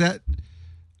photographer, or is that?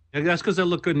 That's because I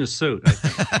look good in a suit. I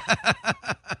think.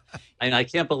 And I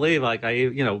can't believe,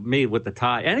 me with the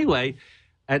tie. Anyway,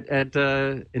 when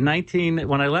I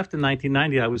left in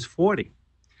 1990, I was 40.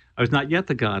 I was not yet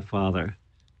the Godfather,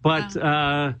 but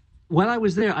when I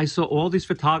was there, I saw all these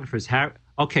photographers.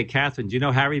 Okay, Catherine, do you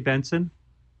know Harry Benson?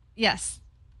 Yes.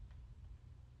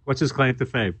 What's his claim to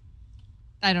fame?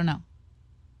 I don't know.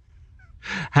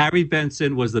 Harry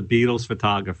Benson was the Beatles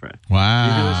photographer.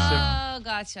 Wow.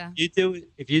 Gotcha.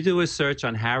 If you do a search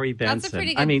on Harry Benson, that's a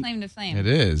pretty good claim to fame. It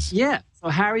is. Yeah. So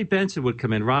Harry Benson would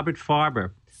come in. Robert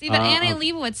Farber. See, but Annie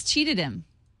Leibovitz cheated him.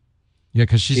 Yeah,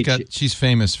 because she's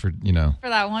famous for, For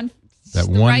that one, that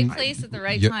the one right place at the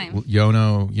right time.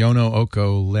 Yono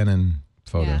Oko Lennon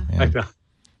photo. Yeah. Yeah. I know.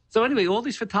 So anyway, all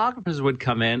these photographers would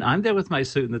come in. I'm there with my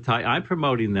suit and the tie. I'm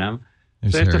promoting them.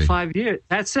 There's So after Harry. 5 years,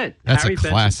 that's it. That's Harry a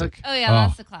Benson classic. took- Oh yeah,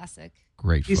 that's the classic.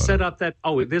 Great He photo. set up that.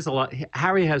 Oh, there's a lot.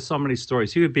 Harry has so many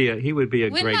stories. He would be a Wouldn't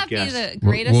great that guest. be the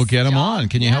greatest? We'll get him job? on.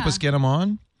 Can you help Yeah. us get him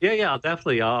on? Yeah, I'll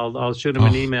definitely. I'll shoot him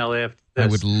an email after this. I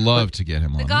would love to get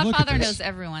him on. The Look at Godfather this. knows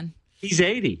everyone. He's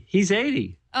 80. He's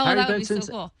 80. Oh, Harry that would be so Benson's-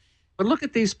 cool. But look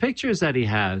at these pictures that he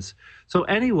has. So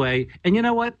anyway, and you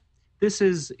know what? This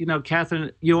is,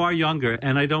 Catherine, you are younger,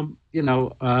 and I don't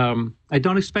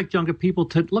expect younger people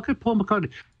to look at Paul McCartney,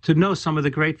 to know some of the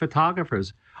great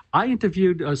photographers. I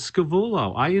interviewed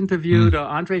Scavullo. I interviewed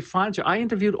Andre Fonja. I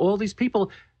interviewed all these people.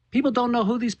 People don't know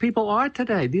who these people are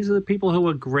today. These are the people who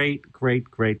are great, great,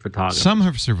 great photographers. Some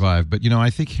have survived, but I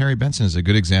think Harry Benson is a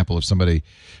good example of somebody,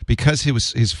 because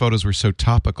his photos were so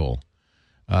topical.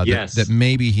 Yes. That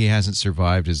maybe he hasn't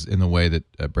survived in the way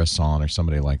that Bresson or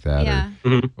somebody like that,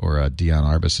 Yeah. or Dion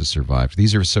Arbus has survived.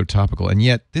 These are so topical, and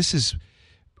yet this is,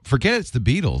 forget it's the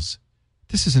Beatles.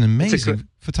 This is an amazing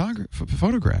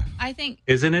photograph. I think,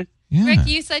 Isn't it? Yeah. Rick,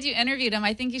 you said you interviewed him.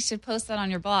 I think you should post that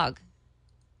on your blog.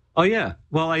 Oh, yeah.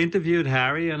 Well, I interviewed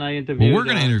Harry, and I interviewed... Well, we're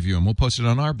going to interview him. We'll post it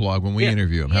on our blog when we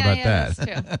interview him. How about that?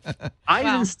 That's true.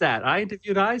 Eisenstadt. I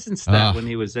interviewed Eisenstadt Oh. when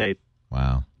he was 8.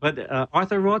 Wow. But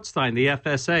Arthur Rothstein, the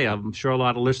FSA, I'm sure a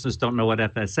lot of listeners don't know what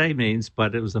FSA means,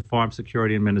 but it was the Farm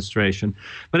Security Administration.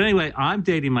 But anyway, I'm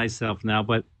dating myself now,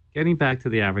 but getting back to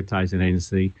the advertising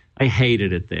agency, I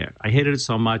hated it there. I hated it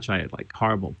so much. I had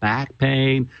horrible back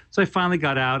pain. So I finally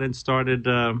got out and started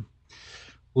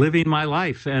living my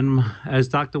life. And as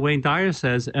Dr. Wayne Dyer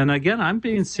says, and again, I'm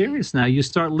being serious now, you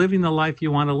start living the life you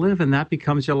want to live, and that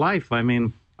becomes your life. I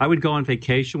mean, I would go on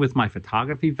vacation with my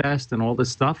photography vest and all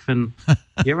this stuff, and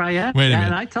here I am. Wait a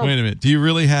And minute. Wait a minute. Do you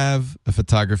really have a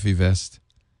photography vest?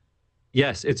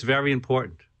 Yes, it's very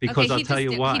important because Okay, I'll he tell just you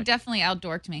did- why. He definitely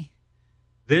outdorked me.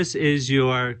 This is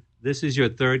your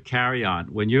third carry-on.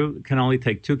 When you can only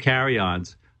take 2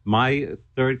 carry-ons, my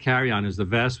third carry-on is the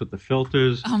vest with the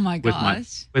filters. Oh, my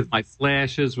gosh. With my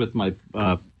flashes, with my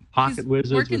pocket He's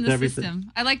wizards, working with the everything.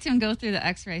 system. I liked him go through the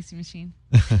X-ray machine.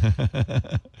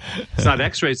 It's not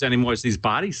X-rays anymore; it's these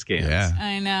body scans. Yeah.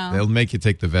 I know. They'll make you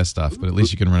take the vest off, but at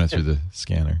least you can run it through the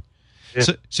scanner. Yeah.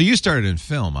 So you started in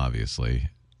film, obviously.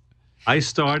 I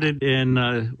started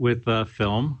in with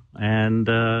film, and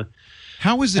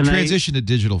How was the And transition to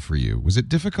digital for you? Was it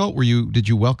difficult? Did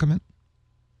you welcome it?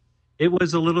 it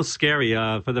was a little scary.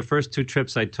 For the first 2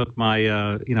 trips, I took my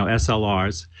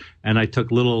SLRs, and I took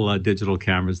little digital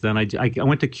cameras. Then I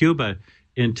went to Cuba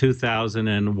in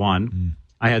 2001.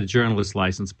 I had a journalist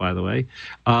license, by the way,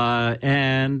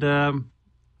 and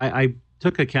I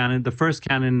took a Canon, the first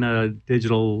Canon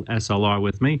digital SLR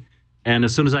with me. And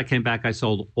as soon as I came back, I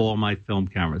sold all my film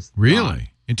cameras.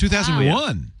 Really? In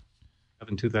 2001?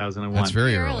 In 2001. That's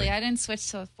very Pretty early. I didn't switch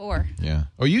to a 4. Yeah.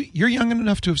 Oh, you're young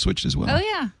enough to have switched as well. Oh,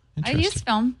 yeah. I used Interesting.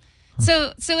 film.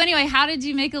 So anyway, how did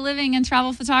you make a living in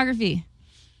travel photography?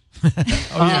 Oh,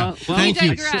 yeah. well, Thank you,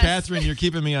 digress. Catherine. You're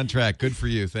keeping me on track. Good for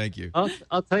you. Thank you.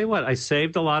 I'll tell you what. I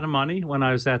saved a lot of money when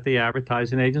I was at the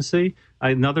advertising agency.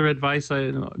 Another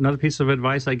piece of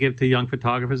advice I give to young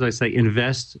photographers: I say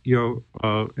invest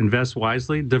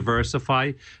wisely,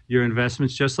 diversify your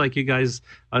investments. Just like you guys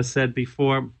said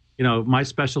before, my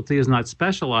specialty is not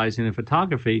specializing in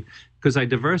photography because I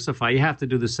diversify. You have to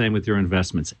do the same with your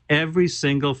investments. Every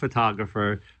single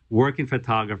working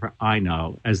photographer I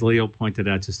know, as Leo pointed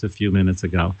out just a few minutes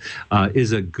ago,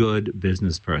 is a good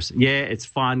business person. Yeah, it's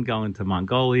fun going to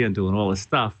Mongolia and doing all this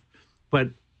stuff, but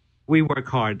we work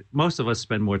hard. Most of us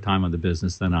spend more time on the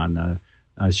business than on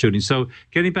shooting. So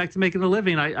getting back to making a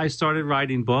living, I started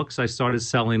writing books. I started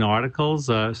selling articles,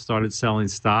 started selling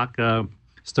stock,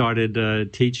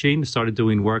 started teaching, started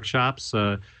doing workshops.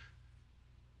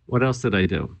 What else did I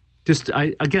do?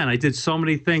 I did so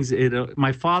many things.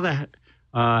 My father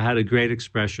had a great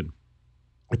expression.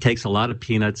 It takes a lot of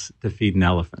peanuts to feed an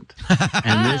elephant. And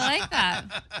I like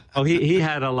that. Oh, he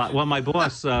had a lot. Well, my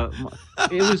boss,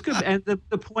 it was good. And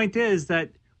the point is that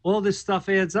all this stuff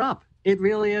adds up. It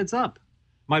really adds up.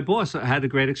 My boss had a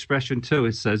great expression, too.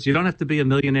 It says, you don't have to be a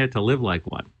millionaire to live like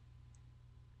one.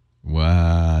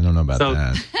 Wow. I don't know about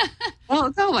that.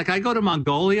 Well, no, I go to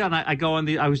Mongolia and I go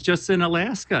I was just in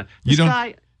Alaska. You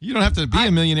don't have to be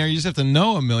a millionaire. You just have to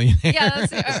know a millionaire. Yeah, or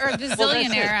a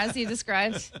bazillionaire, as he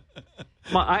described.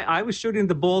 I was shooting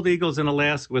the bald eagles in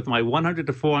Alaska with my 100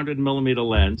 to 400 millimeter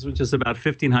lens, which is about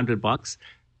 $1,500.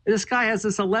 This guy has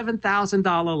this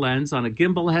 $11,000 lens on a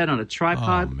gimbal head on a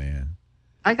tripod. Oh, man.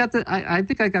 I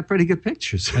think I got pretty good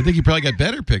pictures. I think you probably got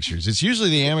better pictures. It's usually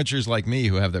the amateurs like me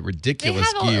who have that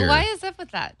ridiculous gear. Why is up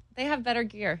with that? They have better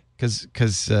gear. Because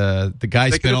the guy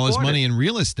spent all his money in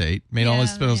real estate, spent all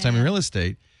his time in real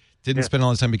estate, didn't spend all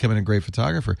his time becoming a great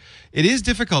photographer. It is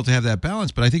difficult to have that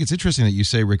balance, but I think it's interesting that you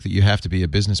say, Rick, that you have to be a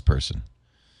business person.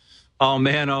 Oh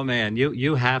man,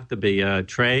 you have to be.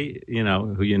 Trey,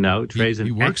 who Trey's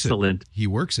excellent. He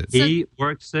works it. He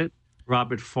works it.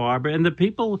 Robert Farber and the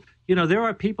people. There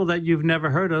are people that you've never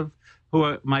heard of who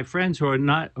are my friends who are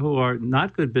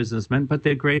not good businessmen, but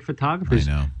they're great photographers.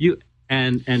 I know.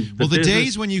 The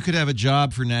days when you could have a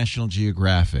job for National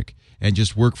Geographic and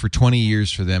just work for 20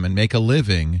 years for them and make a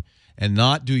living and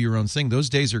not do your own thing, those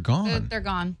days are gone. They're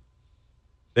gone.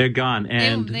 They're gone.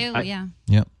 And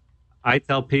Yep. I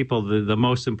tell people the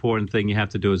most important thing you have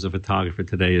to do as a photographer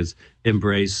today is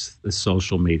embrace the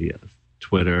social media,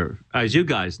 Twitter, as you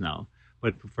guys know.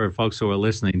 But for folks who are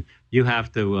listening, you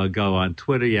have to go on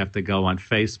Twitter, you have to go on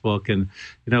Facebook, and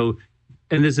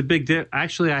there's a big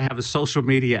actually, I have a social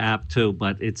media app too,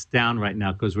 but it's down right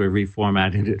now because we're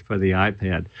reformatting it for the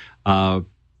iPad. And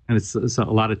it's a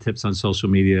lot of tips on social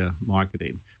media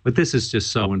marketing. But this is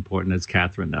just so important, as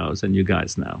Catherine knows, and you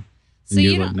guys know. So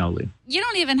you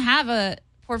don't even have a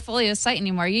portfolio site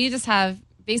anymore. You just have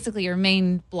basically your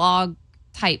main blog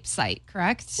type site,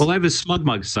 correct? Well, I have a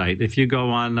SmugMug site. If you go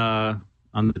on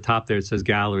the top there, it says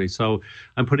gallery. So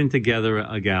I'm putting together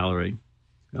a gallery.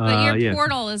 But your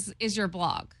portal is your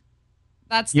blog.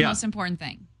 That's the most important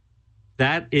thing.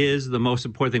 That is the most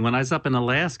important thing. When I was up in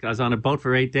Alaska, I was on a boat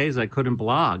for 8 days. I couldn't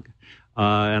blog.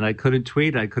 And I couldn't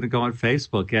tweet. I couldn't go on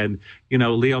Facebook. And,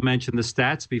 Leo mentioned the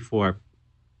stats before.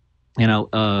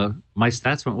 My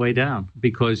stats went way down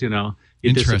because, you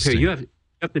disappear. You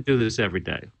have to do this every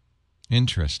day.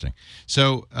 Interesting.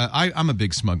 So I'm a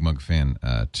big SmugMug fan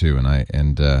too, and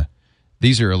a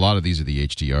lot of these are the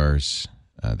HDRs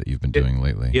that you've been doing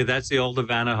lately. Yeah, that's the old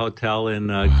Havana Hotel in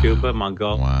Cuba,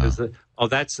 Mongolia. Wow.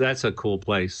 That's a cool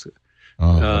place.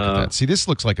 Oh, look at that. See, this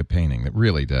looks like a painting. It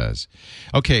really does.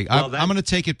 Okay, I'm going to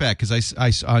take it back because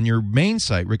I on your main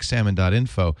site,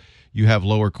 ricksammon.info, you have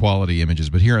lower quality images,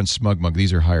 but here on SmugMug,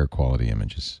 these are higher quality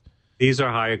images. These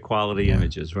are higher quality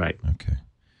images, right? Okay.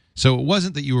 So it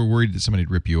wasn't that you were worried that somebody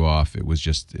would rip you off. It was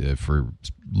just for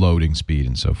loading speed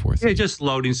and so forth. Yeah, just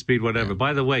loading speed, whatever. Yeah.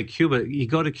 By the way, Cuba, you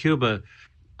go to Cuba,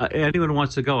 anyone who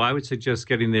wants to go, I would suggest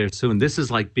getting there soon. This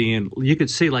is like you could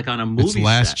see like on a movie It's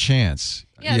last set. chance.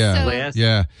 Yeah.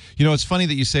 Yeah. It's funny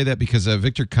that you say that because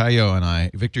Victor Cayo and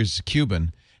I, Victor's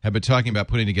Cuban, have been talking about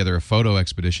putting together a photo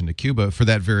expedition to Cuba for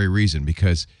that very reason,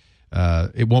 because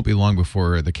it won't be long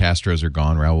before the Castros are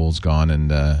gone, Raul's gone,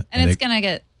 and it's going to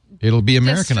get it'll be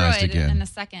Americanized again in a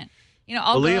second.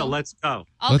 Leo, let's go.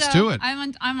 Let's do it.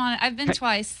 I'm on it. I've been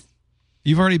twice.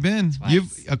 You've already been.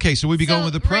 Twice. Okay, so we'd be going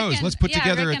with the pros. Let's put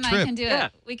together Rick a and trip. I can do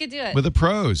it. We could do it with the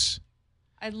pros.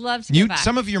 I'd love to go back.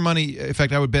 Some of your money, in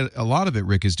fact, I would bet a lot of it,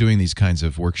 Rick, is doing these kinds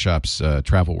of workshops,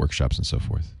 travel workshops and so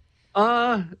forth.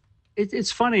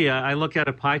 It's funny. I look at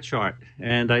a pie chart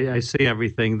and I see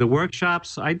everything. The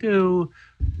workshops I do,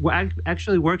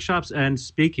 actually workshops and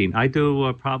speaking. I do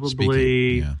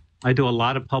I do a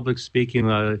lot of public speaking.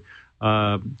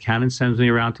 Canon sends me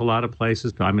around to a lot of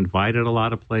places. I'm invited a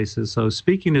lot of places. So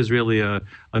speaking is really a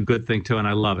good thing too, and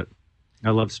I love it. I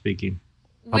love speaking.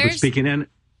 Public speaking. And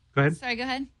go ahead. Sorry, go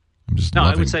ahead.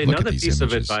 I would say another piece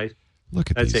of advice. Look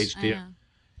at that's these. HDR.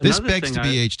 This begs to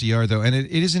be HDR, though, and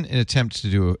it isn't an attempt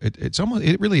to do it.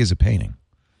 It really is a painting.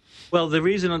 Well, the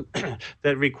reason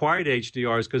that required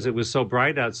HDR is because it was so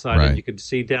bright outside, and you could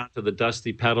see down to the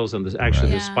dusty petals and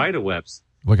the spider webs.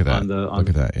 Look at that. Look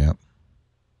at that. Yeah.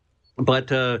 But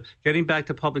getting back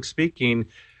to public speaking,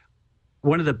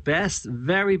 one of the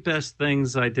very best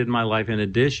things I did in my life, in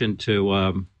addition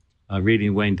to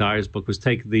reading Wayne Dyer's book, was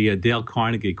take the Dale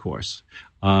Carnegie course.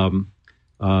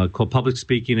 Called Public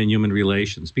Speaking and Human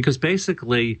Relations, because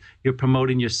basically you're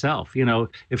promoting yourself.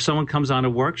 If someone comes on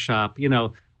a workshop,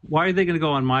 why are they going to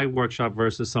go on my workshop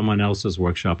versus someone else's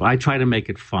workshop? I try to make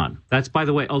it fun. That's, by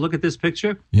the way, look at this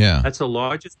picture. Yeah. That's the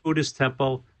largest Buddhist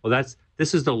temple. Well,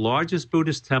 this is the largest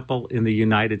Buddhist temple in the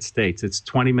United States. It's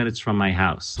 20 minutes from my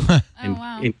house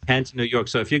in Kent, New York.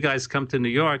 So if you guys come to New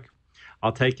York,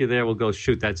 I'll take you there. We'll go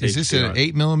shoot. That's Is this an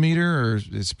 8mm or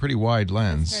it's a pretty wide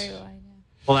lens? It's very wide.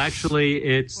 Well, actually,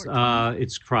 it's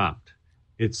cropped.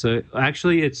 It's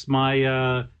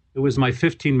my it was my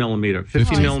 15 millimeter.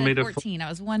 15 millimeter. 14. I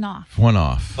was one off. One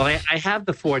off. Well, I have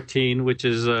the 14, which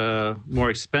is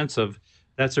more expensive.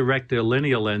 That's a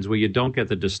rectilinear lens where you don't get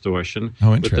the distortion.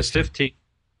 Oh, interesting.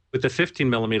 With the 15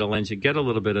 millimeter lens, you get a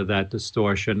little bit of that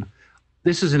distortion.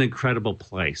 This is an incredible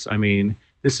place. I mean,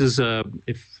 This is,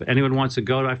 if anyone wants to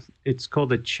go to, it's called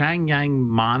the Changyang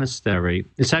Monastery.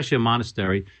 It's actually a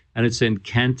monastery, and it's in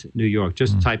Kent, New York.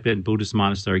 Just type in Buddhist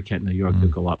Monastery, Kent, New York, to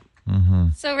go up.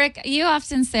 So, Rick, you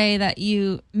often say that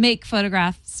you make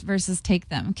photographs versus take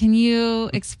them. Can you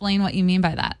explain what you mean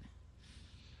by that?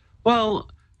 Well,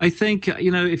 I think,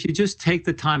 if you just take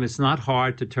the time, it's not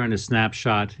hard to turn a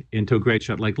snapshot into a great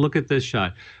shot. Like, look at this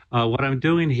shot. What I'm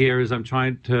doing here is I'm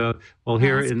trying to,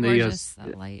 here in gorgeous,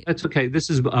 that light. That's okay. This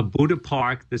is a Buddha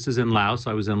Park. This is in Laos.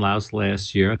 I was in Laos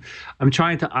last year. I'm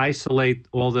trying to isolate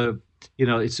all the,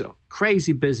 it's a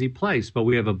crazy busy place, but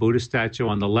we have a Buddha statue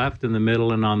on the left, in the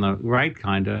middle, and on the right,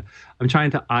 kind of. I'm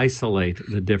trying to isolate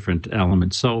the different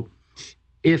elements. So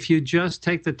if you just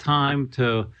take the time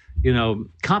to,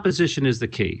 composition is the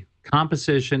key.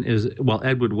 Composition is,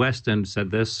 Edward Weston said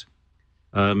this.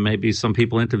 Maybe some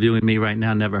people interviewing me right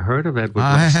now never heard of Edward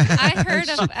Weston. I heard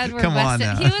of Edward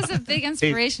Weston. He was a big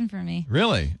inspiration for me.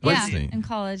 Really? Yeah, in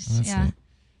college. Neat.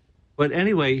 But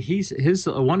anyway, he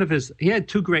had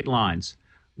two great lines.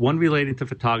 One relating to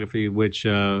photography, which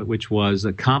was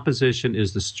composition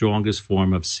is the strongest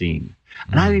form of scene.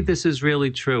 And I think this is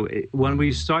really true. When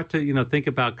we start to think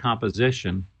about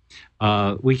composition,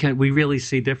 we really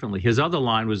see differently. His other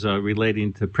line was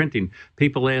relating to printing.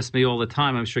 People ask me all the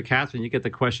time, I'm sure, Catherine, you get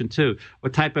the question too,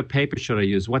 what type of paper should I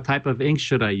use? What type of ink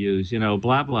should I use?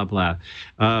 Blah, blah, blah.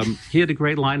 He had a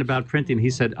great line about printing. He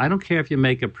said, I don't care if you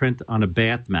make a print on a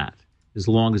bath mat, as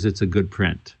long as it's a good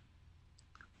print.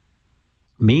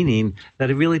 Meaning that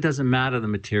it really doesn't matter the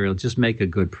material, just make a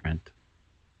good print.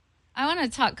 I want to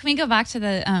talk, can we go back to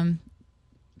the...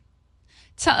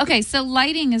 So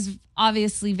lighting is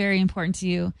obviously very important to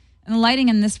you. And the lighting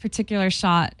in this particular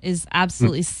shot is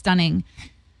absolutely stunning.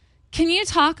 Can you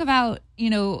talk about,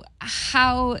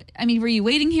 how, were you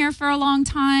waiting here for a long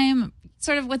time?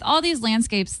 Sort of with all these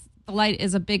landscapes, the light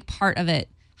is a big part of it.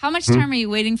 How much time are you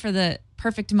waiting for the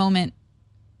perfect moment?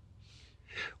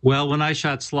 Well, when I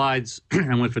shot slides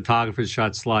and when photographers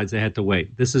shot slides, they had to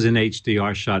wait. This is an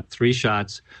HDR shot, 3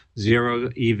 shots, 0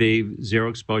 EV, 0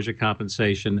 exposure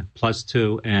compensation,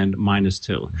 +2 and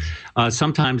 -2.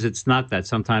 Sometimes it's not that.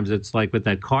 Sometimes it's like with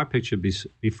that car picture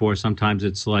before. Sometimes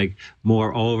it's like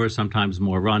more over, sometimes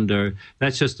more under.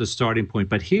 That's just a starting point.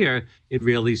 But here, it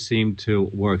really seemed to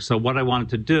work. So what I wanted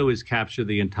to do is capture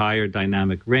the entire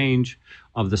dynamic range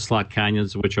of the slot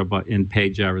canyons, which are in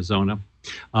Page, Arizona.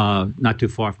 Not too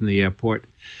far from the airport.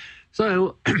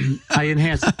 So I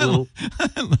enhanced it a little.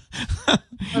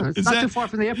 It's not too far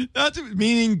from the airport.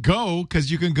 Meaning go,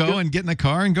 because you can go and get in a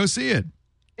car and go see it.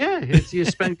 Yeah,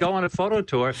 go on a photo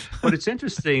tour. But it's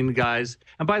interesting, guys.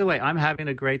 And by the way, I'm having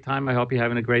a great time. I hope you're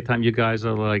having a great time. You guys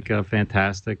are like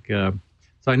fantastic.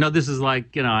 So I know this is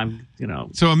like,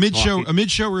 So a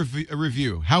mid-show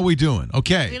review. How we doing?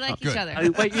 Okay. We like good.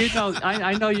 each other.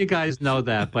 I know you guys know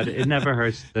that, but it never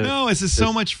hurts. This is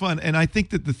so much fun. And I think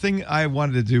that the thing I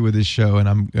wanted to do with this show,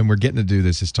 and we're getting to do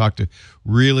this, is talk to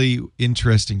really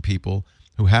interesting people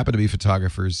who happen to be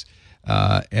photographers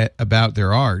about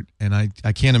their art. And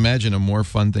I can't imagine a more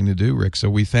fun thing to do, Rick. So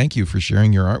we thank you for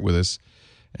sharing your art with us.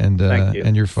 And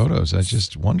your photos. That's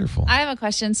just wonderful. I have a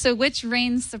question. So which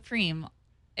reigns supreme?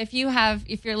 If you're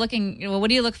looking, what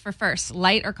do you look for first,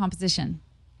 light or composition?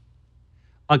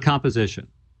 A composition.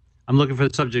 I'm looking for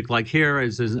the subject. Like here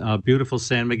is a beautiful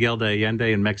San Miguel de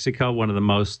Allende in Mexico, one of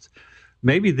the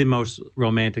maybe the most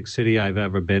romantic city I've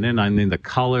ever been in. I mean, the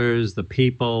colors, the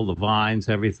people, the vines,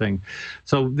 everything.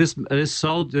 So this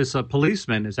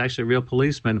policeman, is actually a real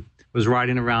policeman, was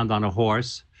riding around on a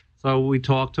horse. So we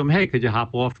talked to him, hey, could you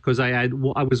hop off? Because I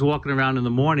was walking around in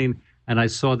the morning and I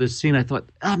saw this scene. I thought,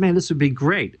 man, this would be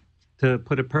great to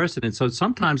put a person in. So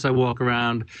sometimes I walk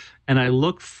around and I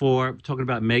look for, talking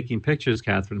about making pictures,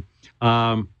 Catherine,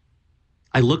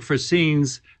 I look for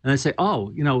scenes and I say,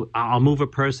 I'll move a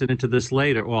person into this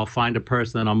later, or I'll find a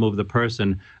person and I'll move the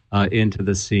person into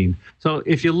the scene. So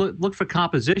if you look for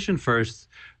composition first,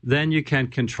 then you can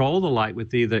control the light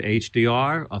with either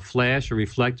HDR, a flash, a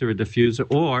reflector, a diffuser,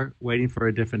 or waiting for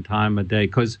a different time of day.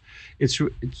 Because it's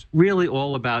really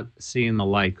all about seeing the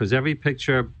light. Because every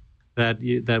picture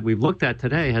that we've looked at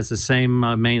today has the same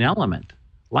main element,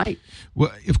 light.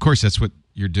 Well, of course, that's what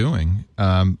you're doing.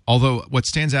 Although what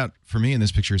stands out for me in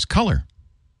this picture is color.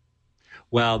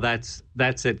 Well, that's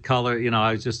it. Color.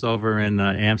 I was just over in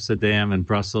Amsterdam and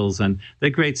Brussels, and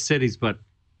they're great cities, but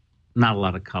not a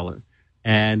lot of color.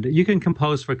 And you can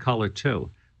compose for color too.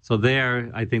 So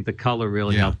there, I think the color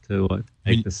really helped to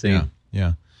make the scene.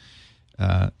 Yeah.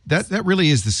 That really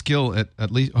is the skill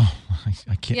at least. Oh,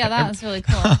 I can't. Yeah, that was really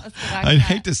cool. Let's go back I'd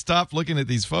hate to stop looking at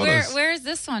these photos. Where is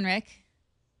this one, Rick?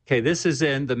 Okay, this is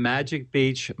in the Magic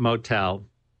Beach Motel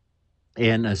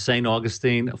in St.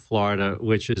 Augustine, Florida,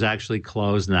 which is actually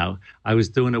closed now. I was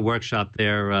doing a workshop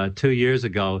there 2 years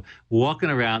ago, walking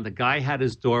around. The guy had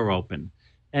his door open.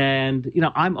 And,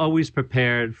 I'm always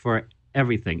prepared for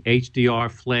everything,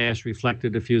 HDR, flash, reflector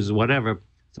diffusers, whatever.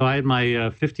 So I had my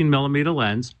 15 millimeter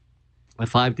lens, a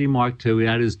 5D Mark II. He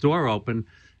had his door open.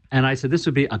 And I said, this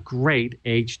would be a great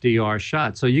HDR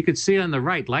shot. So you could see on the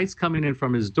right, lights coming in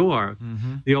from his door,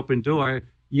 the open door.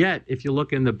 Yet, if you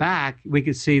look in the back, we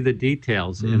could see the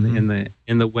details in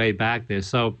the way back there.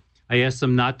 So I asked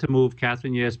them not to move.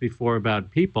 Catherine, you asked before about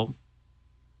people,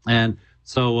 and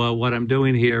so what I'm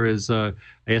doing here is I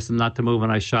asked them not to move,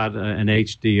 and I shot an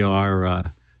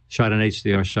HDR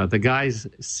shot. The guy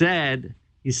said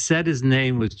his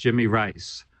name was Jimmy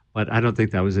Rice, but I don't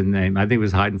think that was his name. I think he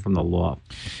was hiding from the law.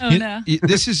 Oh, no.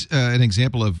 This is an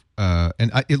example of,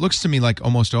 it looks to me like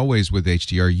almost always with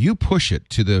HDR, you push it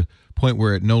to the point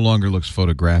where it no longer looks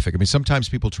photographic. I mean, sometimes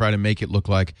people try to make it look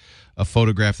like a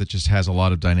photograph that just has a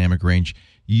lot of dynamic range.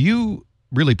 You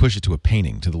really push it to a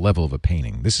painting, to the level of a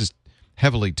painting. This is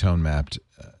heavily tone mapped.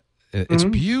 It's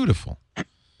beautiful.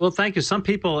 Well, thank you. Some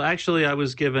people, actually, I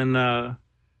was given a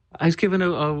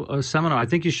seminar. I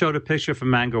think you showed a picture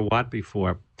from Angkor Wat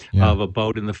before of a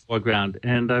boat in the foreground.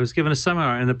 And I was given a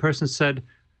seminar, and the person said,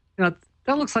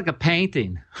 that looks like a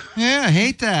painting. Yeah, I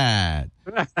hate that.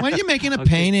 Why are you making a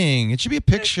painting? It should be a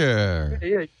picture.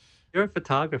 Yeah, you're a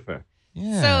photographer.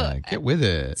 Yeah, get with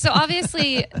it. So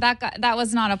obviously that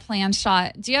was not a planned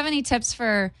shot. Do you have any tips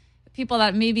for people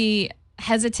that may be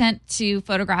hesitant to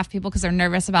photograph people because they're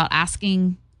nervous about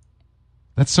asking?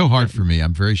 That's so hard for me.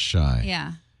 I'm very shy.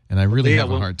 Yeah. And I really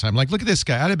have a hard time. Like, look at this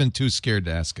guy. I'd have been too scared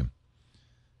to ask him.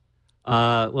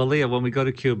 Well, Leah, when we go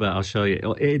to Cuba, I'll show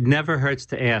you. It never hurts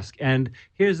to ask. And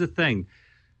here's the thing.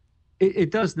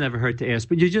 It does never hurt to ask,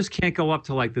 but you just can't go up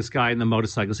to like this guy in the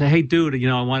motorcycle and say, hey, dude,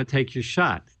 I want to take your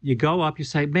shot. You go up, you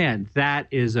say, man, that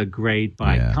is a great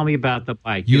bike. Yeah. Tell me about the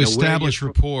bike. You establish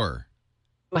rapport.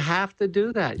 You have to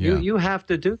do that. Yeah. You have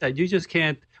to do that. You just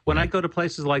can't. When I go to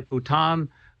places like Bhutan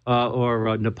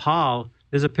or Nepal,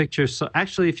 there's a picture. So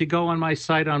actually, if you go on my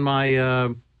site, on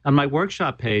my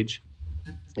workshop page,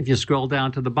 if you scroll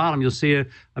down to the bottom, you'll see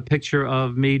a picture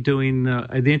of me doing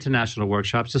the international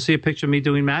workshops. You'll see a picture of me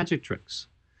doing magic tricks.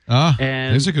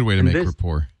 There's a good way to make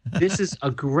rapport. This is a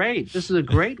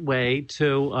great way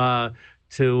to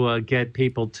get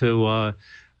people to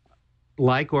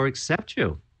like or accept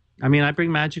you. I mean, I bring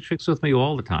magic tricks with me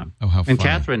all the time. Oh, how fun. And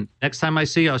Catherine, next time I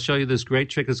see you, I'll show you this great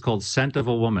trick. It's called Scent of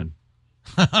a Woman.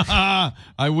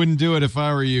 I wouldn't do it if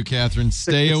I were you, Catherine.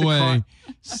 Stay away.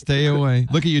 Stay away.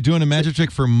 Look at you doing a magic trick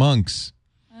for monks.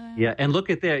 Yeah, and look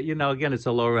at there. Again, it's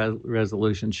a low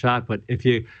resolution shot, but if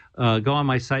you go on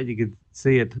my site, you can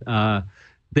see it.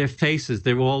 Their faces,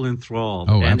 they're all enthralled.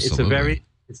 Oh, and absolutely.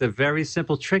 It's a very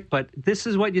simple trick, but this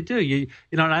is what you do.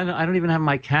 I don't even have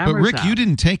my camera. But Rick, you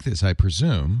didn't take this, I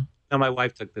presume. No, my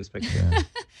wife took this picture. Yeah.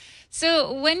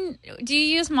 So when do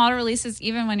you use model releases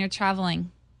even when you're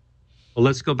traveling? Well,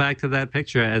 let's go back to that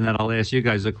picture, and then I'll ask you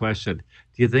guys a question.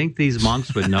 Do you think these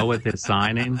monks would know what they're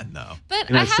signing? No.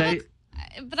 But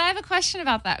I have a question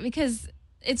about that because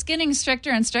it's getting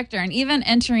stricter and stricter, and even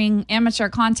entering amateur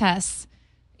contests,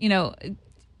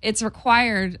 it's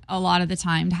required a lot of the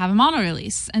time to have a model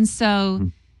release. And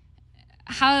so,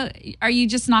 how are you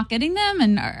just not getting them?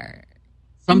 And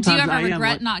do you ever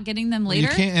regret not getting them later?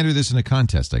 Well, you can't enter this in a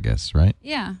contest, I guess, right?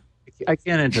 Yeah. I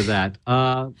can't enter that.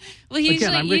 Well, you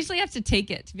usually have to take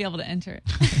it to be able to enter it.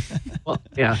 Well,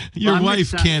 yeah. Your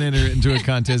wife can't enter it into a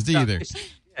contest either.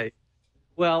 Yeah.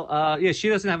 Well, she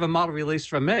doesn't have a model release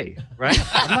from me, right?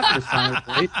 I'm not going to sign a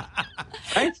release.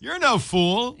 Right? You're no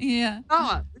fool. Yeah.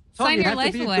 No, sign your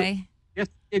life away. You have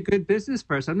to be a good business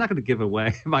person. I'm not going to give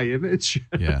away my image.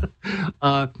 Yeah.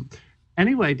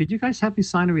 Anyway, did you guys have me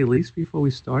sign a release before we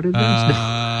started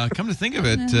this? Come to think of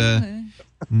it,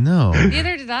 no.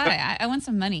 Neither did I. I want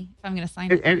some money if I'm going to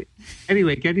sign it.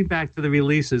 Anyway, getting back to the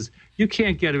releases, you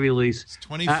can't get a release. It's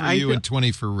 20 for you and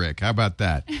 20 for Rick. How about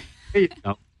that? There you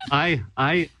go.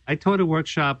 I taught a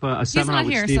workshop, a seminar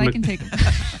with Steve. He's not here, so I can take him.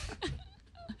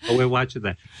 Oh, we're watching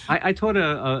that. I taught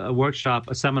a workshop,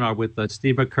 a seminar with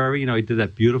Steve McCurry. He did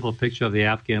that beautiful picture of the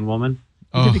Afghan woman.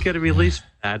 He didn't get a release for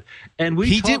that. And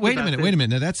he did. Wait a minute.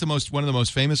 Now that's one of the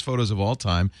most famous photos of all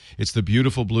time. It's the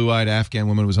beautiful blue-eyed Afghan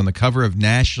woman who was on the cover of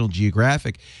National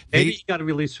Geographic. Maybe he got a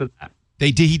release for that.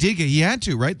 He had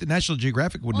to, right? The National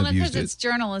Geographic wouldn't have used it. Because it's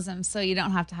journalism, so you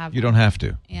don't have to have. You don't have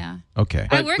to. Yeah. Okay.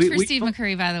 I worked for Steve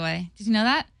McCurry, by the way. Did you know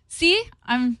that? See,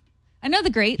 I know the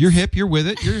greats. You're hip. You're with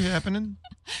it. You're happening.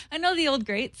 I know the old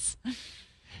greats.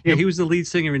 Yeah, he was the lead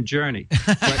singer in Journey.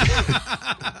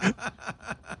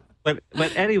 But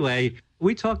anyway,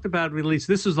 we talked about release.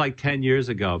 This was like 10 years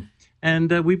ago.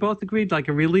 And we both agreed like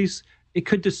a release, it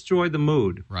could destroy the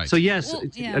mood. Right. So, yes,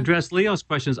 to address Leo's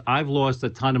questions, I've lost a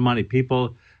ton of money.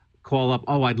 People call up,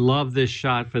 oh, I'd love this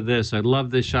shot for this. I'd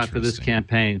love this shot for this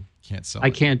campaign. Can't sell I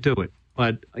it. can't do it.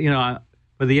 But,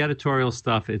 for the editorial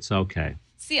stuff, it's okay.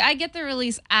 See, I get the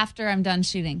release after I'm done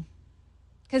shooting.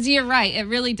 Because you're right. It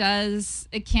really does.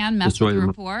 It can mess with your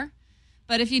rapport.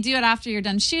 But if you do it after you're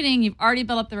done shooting, you've already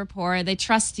built up the rapport. They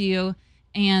trust you.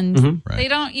 And they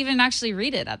don't even actually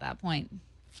read it at that point.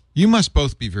 You must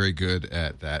both be very good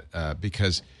at that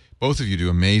because both of you do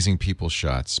amazing people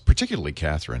shots, particularly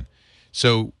Catherine.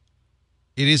 So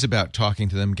it is about talking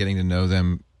to them, getting to know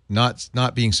them,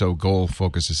 not being so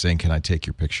goal-focused as saying, can I take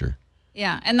your picture?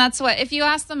 Yeah, and that's what, if you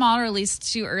ask them all to release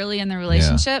too early in the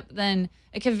relationship, then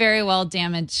it could very well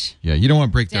damage. Yeah, you don't want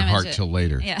to break their heart till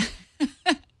later. Yeah.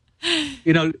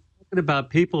 Talking about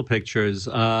people pictures,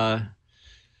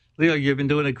 Leo, you've been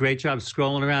doing a great job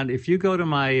scrolling around. If you go to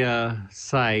my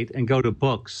site and go to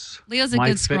books. Leo's a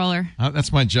good scroller.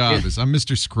 That's my job. I'm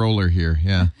Mr. Scroller here,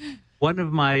 yeah. One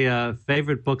of my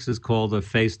favorite books is called A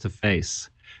Face to Face.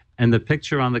 And the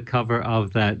picture on the cover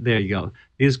of that, there you go.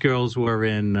 These schoolgirls were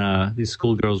in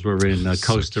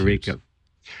Costa Rica.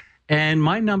 And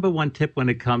my number one tip when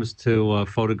it comes to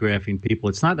photographing people,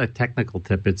 it's not a technical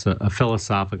tip, it's a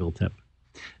philosophical tip.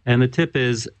 And the tip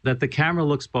is that the camera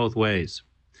looks both ways.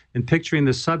 In picturing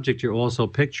the subject, you're also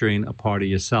picturing a part of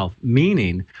yourself,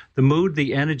 meaning the mood,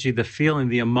 the energy, the feeling,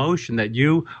 the emotion that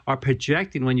you are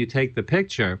projecting when you take the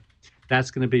picture,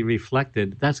 that's going to be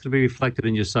reflected. That's going to be reflected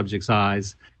in your subject's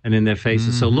eyes and in their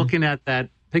faces. So looking at that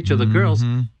picture of the girls,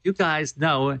 you guys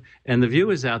know, and the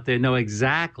viewers out there know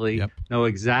exactly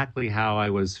how I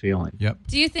was feeling. Yep.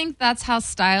 Do you think that's how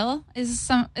style is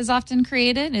often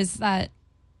created? Is that,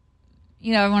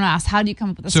 I want to ask, how do you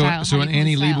come up with a style? So an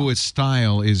Annie Leibovitz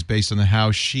style is based on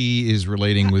how she is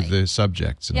relating with the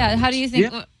subjects. Yeah. How do you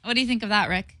think? Yeah. What do you think of that,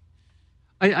 Rick?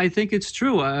 I think it's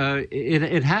true.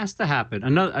 It has to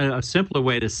happen. A simpler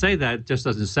way to say that just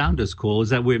doesn't sound as cool is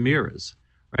that we're mirrors,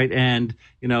 right? And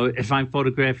if I'm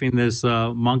photographing this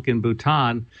monk in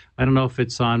Bhutan, I don't know if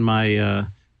it's on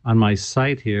my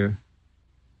site here,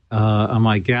 on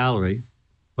my gallery,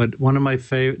 but one of my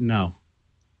favorite. No,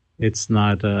 it's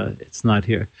not. It's not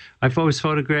here. I was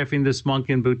photographing this monk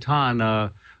in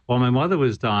Bhutan while my mother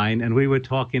was dying, and we were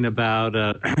talking about,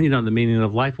 the meaning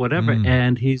of life, whatever.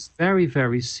 And he's very,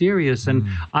 very serious, and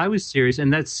I was serious,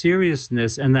 and that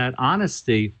seriousness and that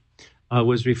honesty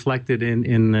was reflected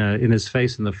in his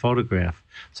face in the photograph.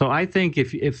 So I think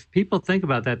if people think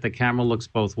about that, the camera looks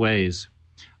both ways.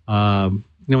 When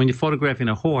you're photographing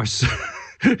a horse.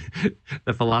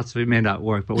 The philosophy may not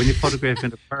work, but when you're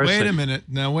photographing a person... Wait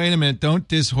a minute. Don't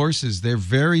diss horses. They're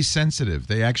very sensitive.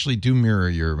 They actually do mirror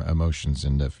your emotions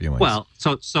and feelings. Well,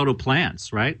 so do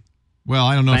plants, right? Well,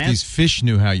 I don't know if these fish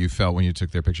knew how you felt when you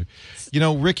took their picture.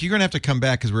 Rick, you're going to have to come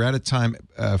back because we're out of time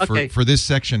for this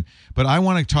section. But I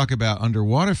want to talk about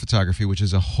underwater photography, which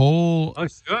is a whole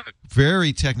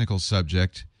very technical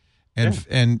subject.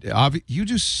 And you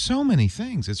do so many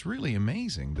things. It's really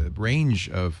amazing, the range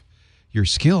of... Your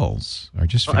skills are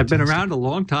just fantastic. I've been around a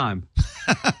long time.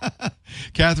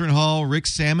 Catherine Hall, Rick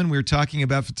Sammon, we were talking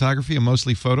about photography and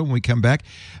mostly photo. When we come back,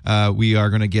 we are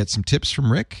going to get some tips from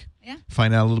Rick,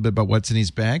 find out a little bit about what's in his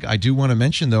bag. I do want to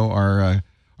mention, though, our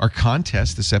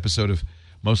contest. This episode of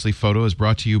Mostly Photo is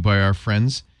brought to you by our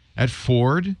friends at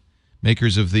Ford,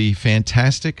 makers of the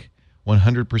fantastic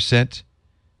 100%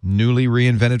 newly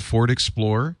reinvented Ford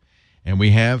Explorer. And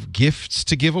we have gifts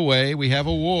to give away. We have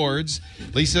awards.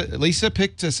 Lisa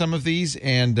picked some of these,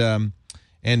 and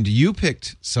you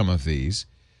picked some of these.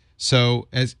 So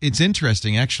it's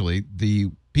interesting, actually. The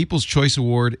People's Choice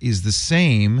Award is the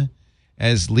same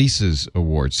as Lisa's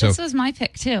award. So this was my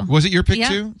pick, too. Was it your pick,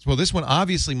 too? Well, this one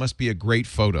obviously must be a great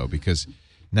photo because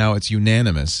now it's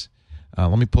unanimous.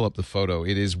 Let me pull up the photo.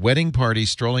 It is Wedding Party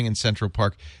Strolling in Central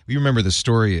Park. You remember the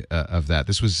story of that.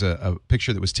 This was a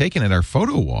picture that was taken at our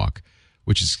photo walk,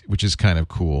 which is kind of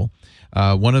cool.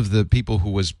 One of the people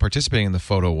who was participating in the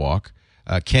photo walk,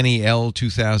 Kenny L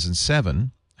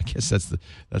 2007, I guess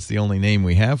that's the only name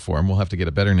we have for him. We'll have to get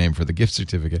a better name for the gift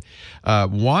certificate.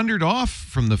 Wandered off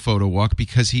from the photo walk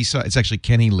because he saw, it's actually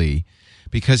Kenny Lee,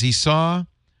 because he saw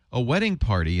a wedding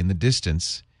party in the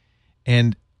distance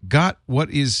and got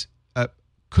what is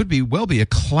could be a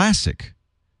classic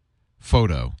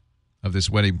photo of this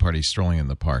wedding party strolling in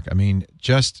the park. I mean,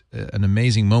 just an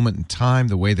amazing moment in time,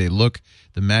 the way they look,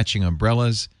 the matching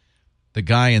umbrellas, the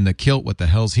guy in the kilt, what the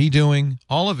hell's he doing?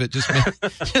 All of it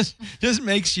just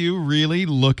makes you really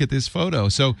look at this photo.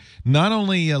 So not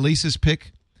only Lisa's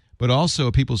pick, but also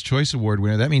a People's Choice Award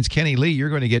winner. That means, Kenny Lee, you're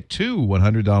going to get 2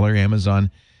 $100 Amazon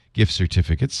gift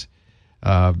certificates.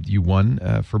 You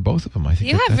won for both of them. I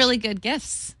think you have really good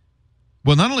gifts.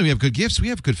 Well, not only do we have good gifts, we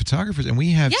have good photographers, and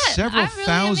we have several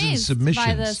thousand submissions.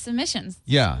 By the submissions.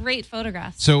 Yeah. Great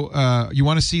photographs. So you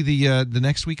want to see the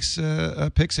next week's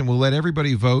picks, and we'll let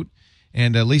everybody vote,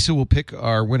 and Lisa will pick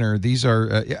our winner. These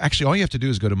are actually, all you have to do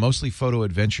is go to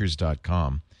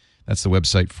mostlyphotoadventures.com. That's the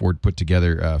website Ford put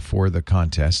together for the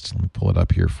contest. Let me pull it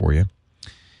up here for you.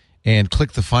 And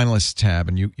click the finalists tab,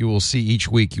 and you will see each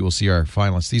week, you will see our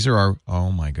finalists. These are our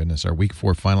week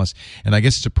 4 finalists. And I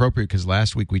guess it's appropriate because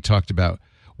last week we talked about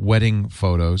wedding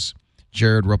photos.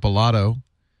 Jared Ruppalato,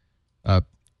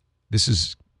 this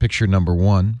is picture number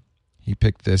 1. He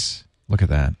picked this. Look at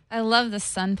that. I love the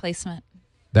sun placement.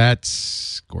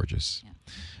 That's gorgeous.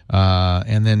 Yeah.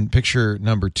 And then picture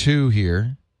number 2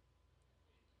 here.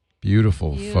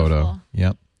 Beautiful photo.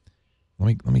 Yep.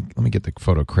 Let me get the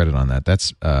photo credit on that.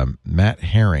 That's Matt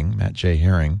J.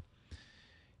 Herring,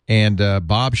 and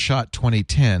Bob Shot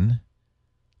 2010.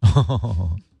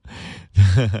 Oh,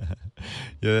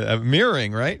 yeah,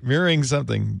 mirroring, right? Mirroring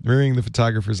something, mirroring the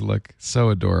photographer's look.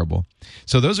 So adorable.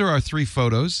 So those are our 3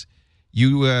 photos.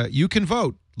 You can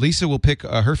vote. Lisa will pick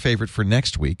her favorite for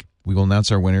next week. We will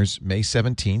announce our winners May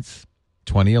 17th,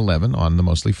 2011, on the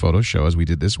Mostly Photo show, as we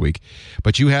did this week.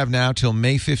 But you have now till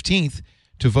May 15th.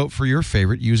 To vote for your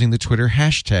favorite using the Twitter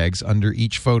hashtags under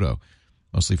each photo.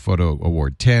 Mostly Photo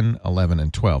Award 10, 11,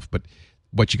 and 12. But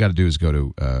what you got to do is go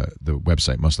to the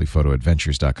website,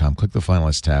 mostlyphotoadventures.com, click the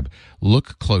finalist tab,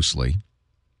 look closely,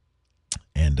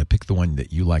 and pick the one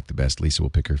that you like the best. Lisa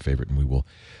will pick her favorite, and we will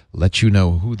let you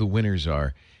know who the winners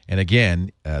are. And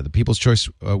again, the People's Choice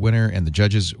winner and the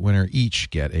Judges winner each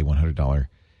get a $100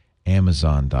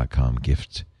 Amazon.com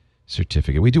gift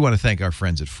certificate. We do want to thank our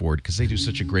friends at Ford because they do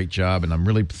such a great job, and I'm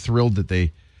really thrilled that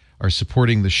they are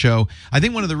supporting the show. I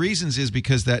think one of the reasons is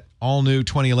because that all-new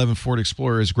 2011 Ford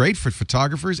Explorer is great for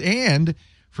photographers and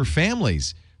for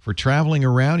families. For traveling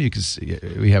around, you can see,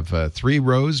 we have 3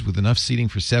 rows with enough seating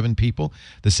for 7 people.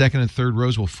 The second and third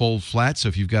rows will fold flat, so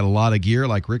if you've got a lot of gear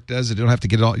like Rick does, you don't have to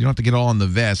get it all in the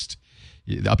vest.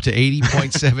 Up to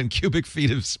 80.7 cubic feet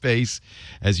of space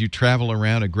as you travel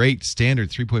around. A great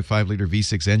standard 3.5-liter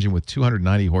V6 engine with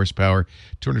 290 horsepower,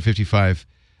 255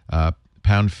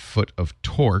 pound-foot of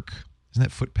torque. Isn't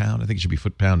that foot-pound? I think it should be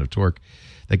foot-pound of torque.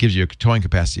 That gives you a towing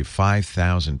capacity of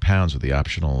 5,000 pounds with the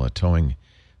optional towing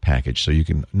package. So you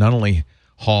can not only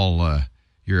haul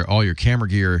all your camera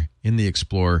gear in the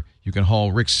Explorer, you can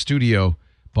haul Rick's studio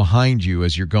behind you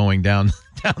as you're going down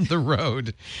the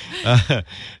road.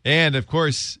 And, of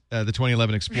course, the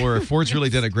 2011 Explorer. Ford's really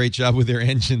done a great job with their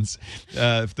engines.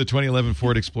 The 2011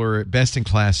 Ford Explorer, best in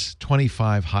class,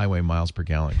 25 highway miles per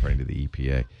gallon, according to the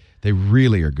EPA. They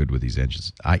really are good with these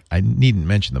engines. I needn't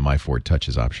mention the My Ford Touch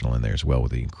is optional in there as well,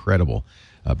 with the incredible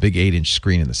big 8-inch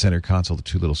screen in the center console, the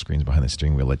 2 little screens behind the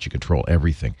steering wheel let you control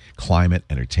everything. Climate,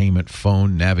 entertainment,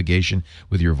 phone, navigation,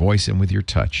 with your voice and with your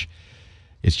touch.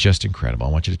 It's just incredible. I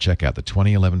want you to check out the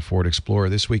 2011 Ford Explorer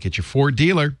this week at your Ford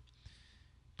dealer.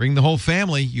 Bring the whole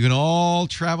family. You can all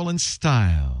travel in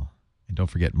style. And don't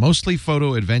forget,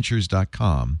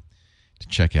 mostlyphotoadventures.com to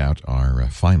check out our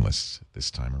finalists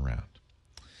this time around.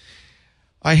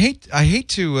 I hate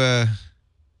to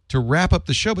wrap up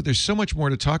the show, but there's so much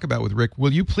more to talk about with Rick.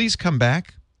 Will you please come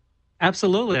back?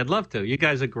 Absolutely. I'd love to. You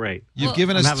guys are great. You've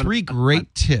given us 3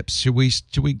 great tips. Should we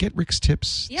get Rick's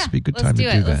tips? Yeah, this would be a good time to do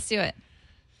that. Let's do it.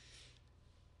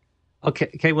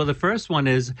 Okay. Well, the first one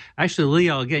is actually,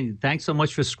 Leo, again, thanks so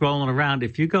much for scrolling around.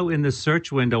 If you go in the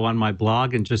search window on my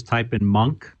blog and just type in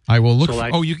monk. I will look.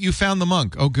 You found the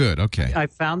monk. Oh, good. Okay. I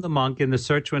found the monk in the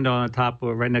search window on the top,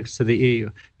 right next to the E.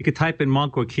 You could type in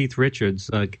monk or Keith Richards.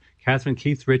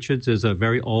 Keith Richards is a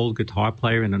very old guitar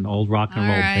player in an old rock and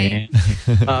roll band.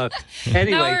 Anyway,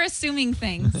 now we're assuming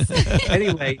things.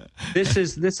 Anyway, this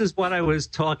is what I was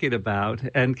talking about.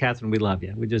 And Catherine, we love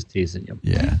you. We're just teasing you.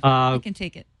 Yeah. I can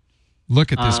take it.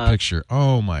 Look at this picture.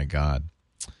 Oh, my God.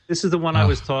 This is the one I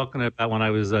was talking about when I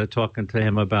was talking to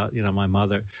him about, my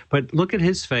mother. But look at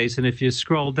his face, and if you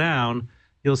scroll down,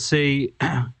 you'll see,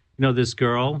 this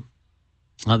girl.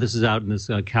 This is out in this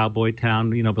cowboy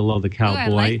town, below the cowboy. Oh, I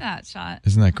like that shot.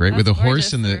 Isn't that great? That's with a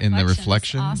gorgeous. horse in the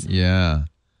reflection? Awesome. Yeah.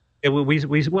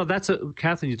 Well, that's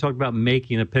Catherine, you talked about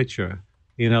making a picture.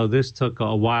 This took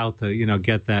a while to,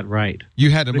 get that right. You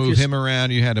had to move him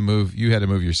around. You had to move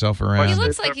yourself around. He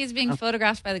looks like he's being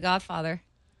photographed by the Godfather.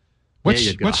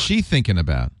 What's she thinking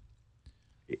about?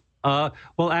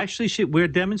 Well, actually, we're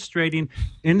demonstrating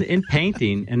in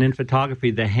painting and in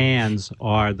photography, the hands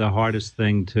are the hardest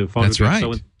thing to photograph. That's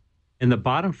right. So in the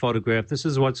bottom photograph, this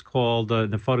is what's called,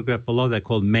 the photograph below that,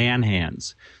 called man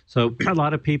hands. So a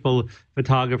lot of people,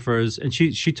 photographers, and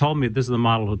she told me, this is the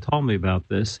model who told me about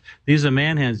this, these are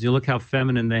man hands. You look how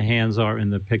feminine the hands are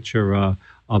in the picture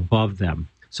above them.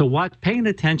 So paying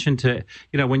attention to,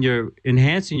 when you're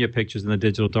enhancing your pictures in the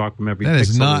digital darkroom,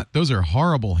 those are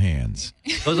horrible hands.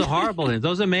 Those are horrible hands.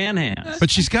 Those are man hands. But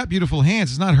she's got beautiful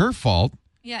hands. It's not her fault.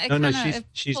 Yeah,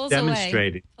 she's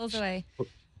demonstrating. Pulls away.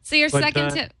 So your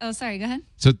second tip. Oh, sorry. Go ahead.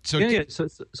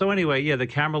 So anyway, the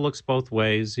camera looks both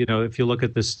ways. If you look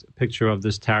at this picture of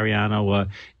this Tariano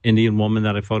Indian woman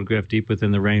that I photographed deep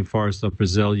within the rainforest of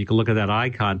Brazil, you can look at that eye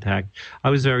contact.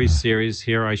 I was very serious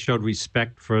here. I showed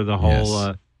respect for the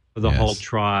whole whole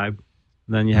tribe.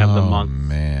 And then you have the monks. Oh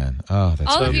man! Oh, that's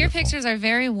all of your beautiful. pictures are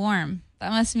very warm. That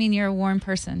must mean you're a warm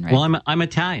person, right? Well, I'm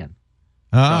Italian.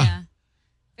 Yeah,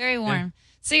 very warm. Yeah.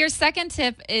 So your second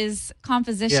tip is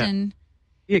composition.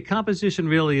 Yeah, composition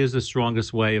really is the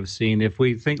strongest way of seeing. If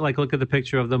we think, look at the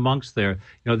picture of the monks there.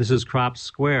 This is cropped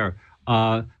square.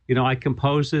 I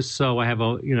composed this so I have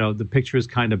the picture is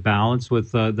kind of balanced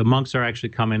with the monks are actually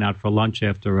coming out for lunch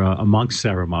after a monk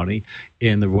ceremony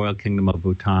in the Royal Kingdom of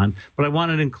Bhutan. But I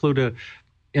wanted to include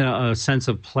a sense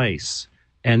of place.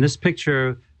 And this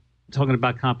picture, talking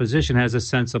about composition, has a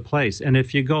sense of place. And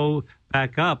if you go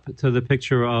back up to the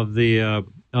picture of the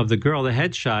girl, the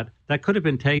headshot, that could have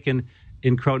been taken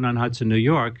in Croton-on-Hudson, New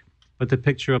York, but the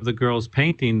picture of the girl's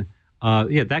painting,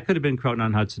 that could have been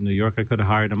Croton-on-Hudson, New York. I could have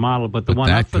hired a model, but the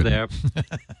one up for there,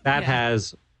 that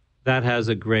has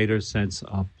a greater sense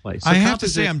of place. So I have to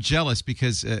say I'm jealous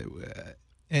because,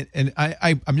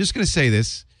 I'm just going to say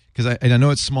this because I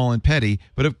know it's small and petty,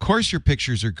 but of course your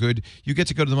pictures are good. You get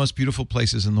to go to the most beautiful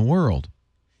places in the world.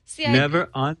 See,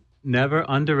 Never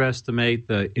underestimate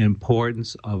the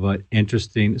importance of an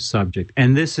interesting subject.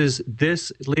 And this,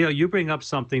 Leo, you bring up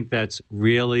something that's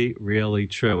really, really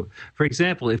true. For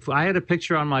example, if I had a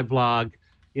picture on my blog,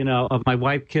 of my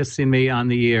wife kissing me on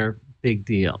the ear, big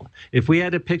deal. If we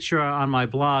had a picture on my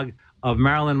blog of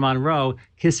Marilyn Monroe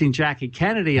kissing Jackie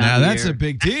Kennedy on the ear. Now that's a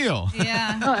big deal.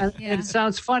 Yeah. It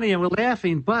sounds funny and we're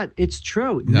laughing, but it's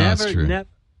true. It's true. Never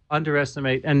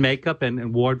underestimate, and makeup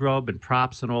and wardrobe and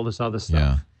props and all this other stuff.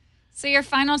 Yeah. So your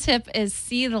final tip is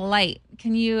see the light.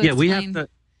 Can you explain? We have to.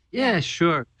 Yeah,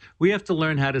 sure. We have to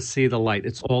learn how to see the light.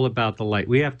 It's all about the light.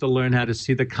 We have to learn how to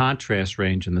see the contrast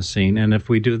range in the scene. And if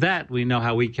we do that, we know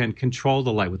how we can control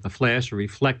the light with a flash, a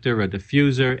reflector, a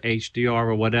diffuser, HDR,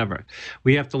 or whatever.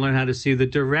 We have to learn how to see the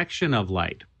direction of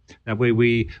light. That way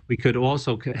we could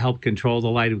also help control the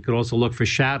light. We could also look for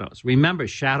shadows. Remember,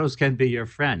 shadows can be your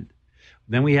friend.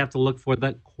 Then we have to look for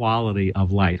the quality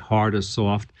of light, hard or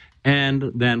soft.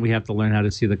 And then we have to learn how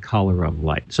to see the color of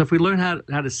light. So if we learn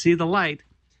how to see the light,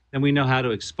 then we know how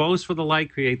to expose for the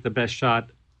light, create the best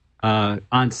shot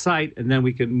on site, and then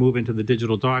we can move into the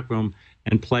digital darkroom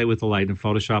and play with the light in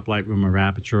Photoshop, Lightroom, or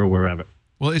Aperture, or wherever.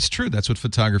 Well, it's true. That's what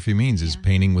photography means, is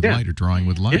painting with light or drawing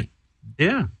with light.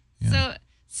 Yeah.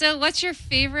 So what's your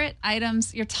favorite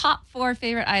items, your top 4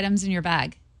 favorite items in your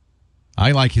bag?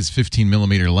 I like his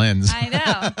 15-millimeter lens. I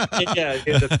know.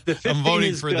 The 15 I'm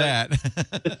voting is for good. that.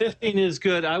 The 15 is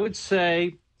good. I would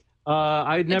say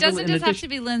It doesn't just have to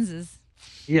be lenses.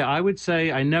 Yeah, I would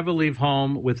say I never leave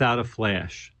home without a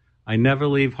flash. And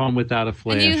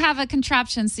you have a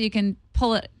contraption so you can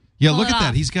pull it. Yeah, look at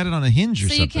that. He's got it on a hinge or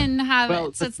something. So you can have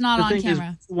it so it's not on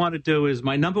camera. What I want to do is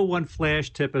my number one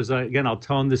flash tip is, again, I'll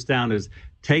tone this down, is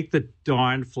take the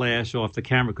darn flash off the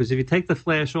camera. Because if you take the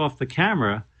flash off the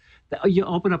camera, you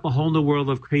open up a whole new world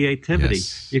of creativity.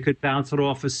 Yes. You could bounce it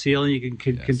off a ceiling. You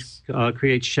can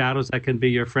create shadows that can be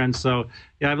your friends. So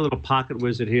I have a little pocket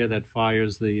wizard here that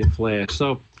fires the flash.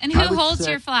 And who holds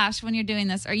your flash when you're doing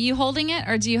this? Are you holding it,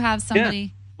 or do you have somebody? Yeah.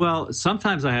 Well,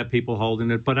 sometimes I have people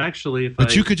holding it, but actually,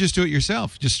 you could just do it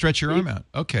yourself. Just stretch your arm out.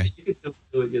 Okay. You could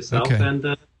do it yourself. Okay. And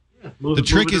the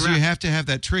trick is you have to have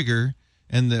that trigger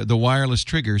and the wireless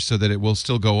trigger so that it will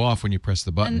still go off when you press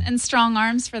the button. And strong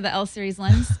arms for the L series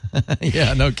lens.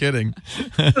 Yeah, no kidding.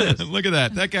 Look at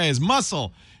that. That guy is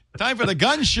muscle. Time for the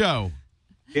gun show.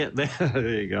 Yeah,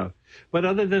 there you go. But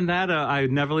other than that, I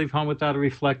never leave home without a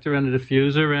reflector and a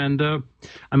diffuser, and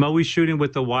I'm always shooting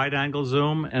with the wide-angle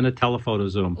zoom and a telephoto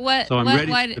zoom. So I'm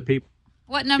ready for the people.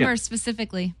 What number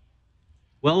specifically?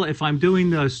 Well, if I'm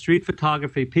doing street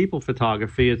photography, people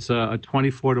photography, it's a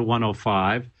 24 to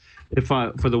 105.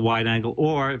 For the wide angle,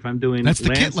 or if I'm doing that's the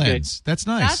kit lens. That's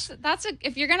nice.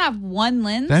 If you're gonna have one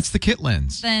lens, that's the kit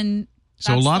lens. Then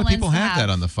so a lot of people have that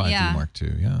on the 5D Mark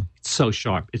II. Yeah, it's so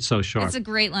sharp. It's a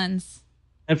great lens.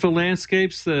 And And for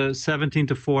landscapes, the 17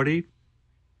 to 40.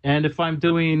 And if I'm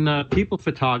doing people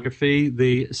photography,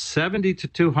 the 70 to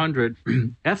 200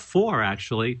 f4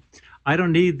 actually, I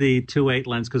don't need the 2.8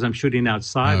 lens because I'm shooting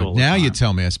outside all the now time. you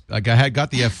tell me. I had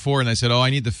got the f4 and I said, I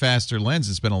need the faster lens.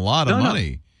 It's been a lot of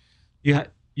money. No.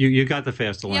 You got the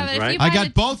faster lens, but if right? you I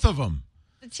got both of them.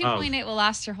 The 2.8 will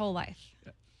last your whole life.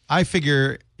 I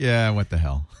figure, what the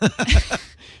hell?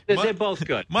 They're both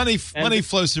good. Money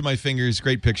flows through my fingers.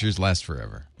 Great pictures last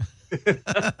forever.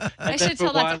 I should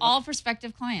tell that to all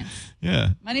prospective clients.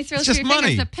 Yeah. Money throws It's through just your fingers.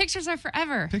 money. The pictures are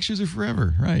forever. Pictures are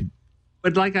forever, right.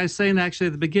 But like I was saying actually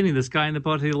at the beginning, this guy in the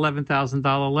boat had the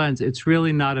 $11,000 lens. It's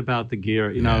really not about the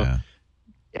gear, you know.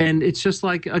 And it's just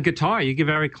like a guitar. You give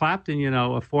Eric Clapton,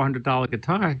 a $400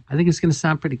 guitar. I think it's going to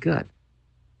sound pretty good.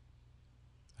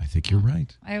 I think you're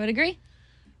right. I would agree.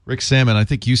 Rick Sammon, I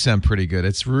think you sound pretty good.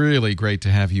 It's really great to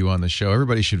have you on the show.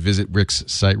 Everybody should visit Rick's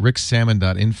site,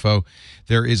 ricksammon.info.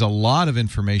 There is a lot of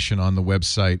information on the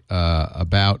website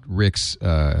about Rick's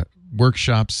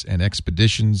workshops and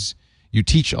expeditions. You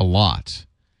teach a lot.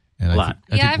 And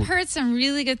I've heard some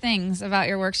really good things about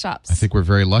your workshops. I think we're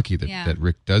very lucky that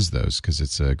Rick does those because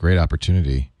it's a great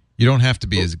opportunity. You don't have to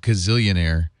be a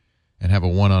gazillionaire and have a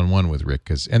one-on-one with Rick,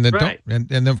 and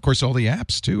then of course all the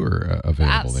apps too are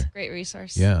available there. Great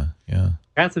resource. Yeah.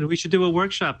 Catherine, we should do a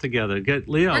workshop together. Get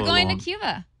Leo. We're going along. to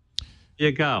Cuba. There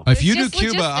you go. If you do just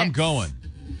Cuba, logistics. I'm going.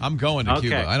 I'm going to Okay.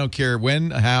 Cuba. I don't care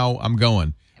when, how. I'm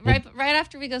going. Right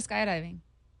after we go skydiving.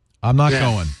 I'm not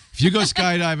going. If you go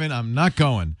skydiving, I'm not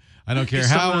going. I don't care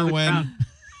how or when.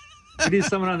 We need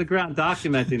someone on the ground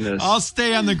documenting this. I'll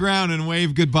stay on the ground and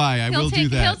wave goodbye. I will do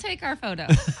that. He'll take our photo.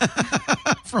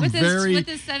 with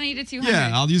his 70 to 200.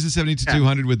 Yeah, I'll use the 70 to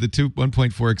 200 with the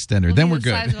 1.4 extender. Then we're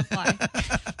good. Size of a fly.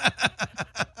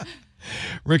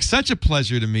 Rick, such a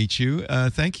pleasure to meet you.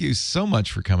 Thank you so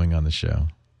much for coming on the show.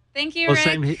 Thank you, Well,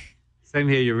 Rick. same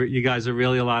here. You guys are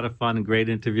really a lot of fun and great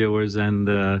interviewers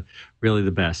and really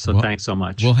the best. So thanks so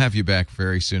much. We'll have you back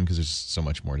very soon because there's so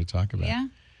much more to talk about. Yeah.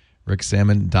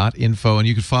 ricksammon.info. And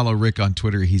you can follow Rick on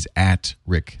Twitter. He's at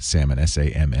Rick Sammon,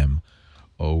 Sammon.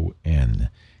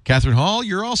 Catherine Hall,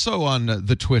 you're also on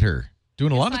the Twitter.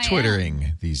 Doing a lot of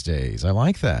Twittering these days. I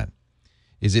like that.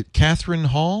 Is it Catherine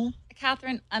Hall?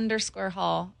 Catherine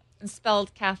 _Hall. And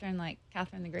spelled Catherine like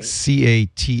Catherine the Great. Catherine.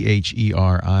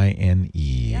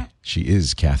 Yep. She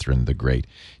is Catherine the Great.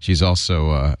 She's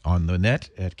also on the net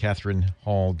at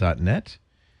catherinehall.net.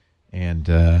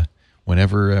 And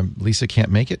whenever Lisa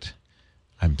can't make it,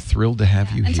 I'm thrilled to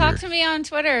have you and here. talk to me on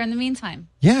Twitter in the meantime.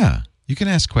 Yeah. You can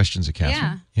ask questions of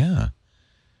Catherine. Yeah.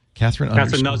 Catherine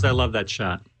knows I love that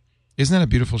shot. Isn't that a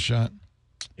beautiful shot?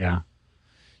 Yeah.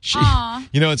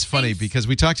 It's funny because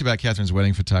we talked about Catherine's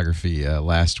wedding photography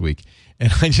last week,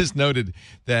 and I just noted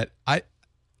that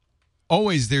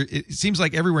it seems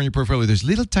like everywhere in your portfolio there's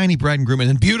little tiny bride and groom and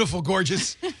then beautiful,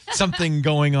 gorgeous something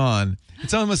going on.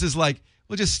 It's almost as like,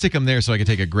 we'll just stick them there so I can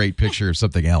take a great picture of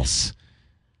something else.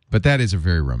 But that is a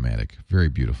very romantic, very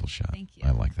beautiful shot. Thank you.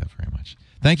 I like that very much.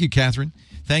 Thank you, Catherine.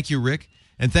 Thank you, Rick.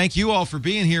 And thank you all for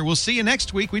being here. We'll see you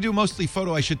next week. We do mostly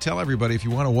photo. I should tell everybody if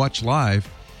you want to watch live.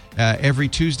 Every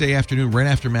Tuesday afternoon, right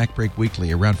after Mac Break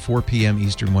Weekly, around 4 p.m.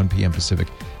 Eastern, 1 p.m. Pacific,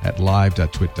 at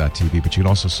live.twit.tv. But you can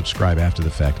also subscribe after the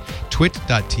fact,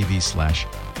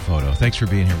 twit.tv/photo. Thanks for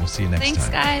being here. We'll see you next time.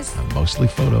 Thanks, guys. Mostly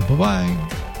Photo.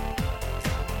 Bye-bye.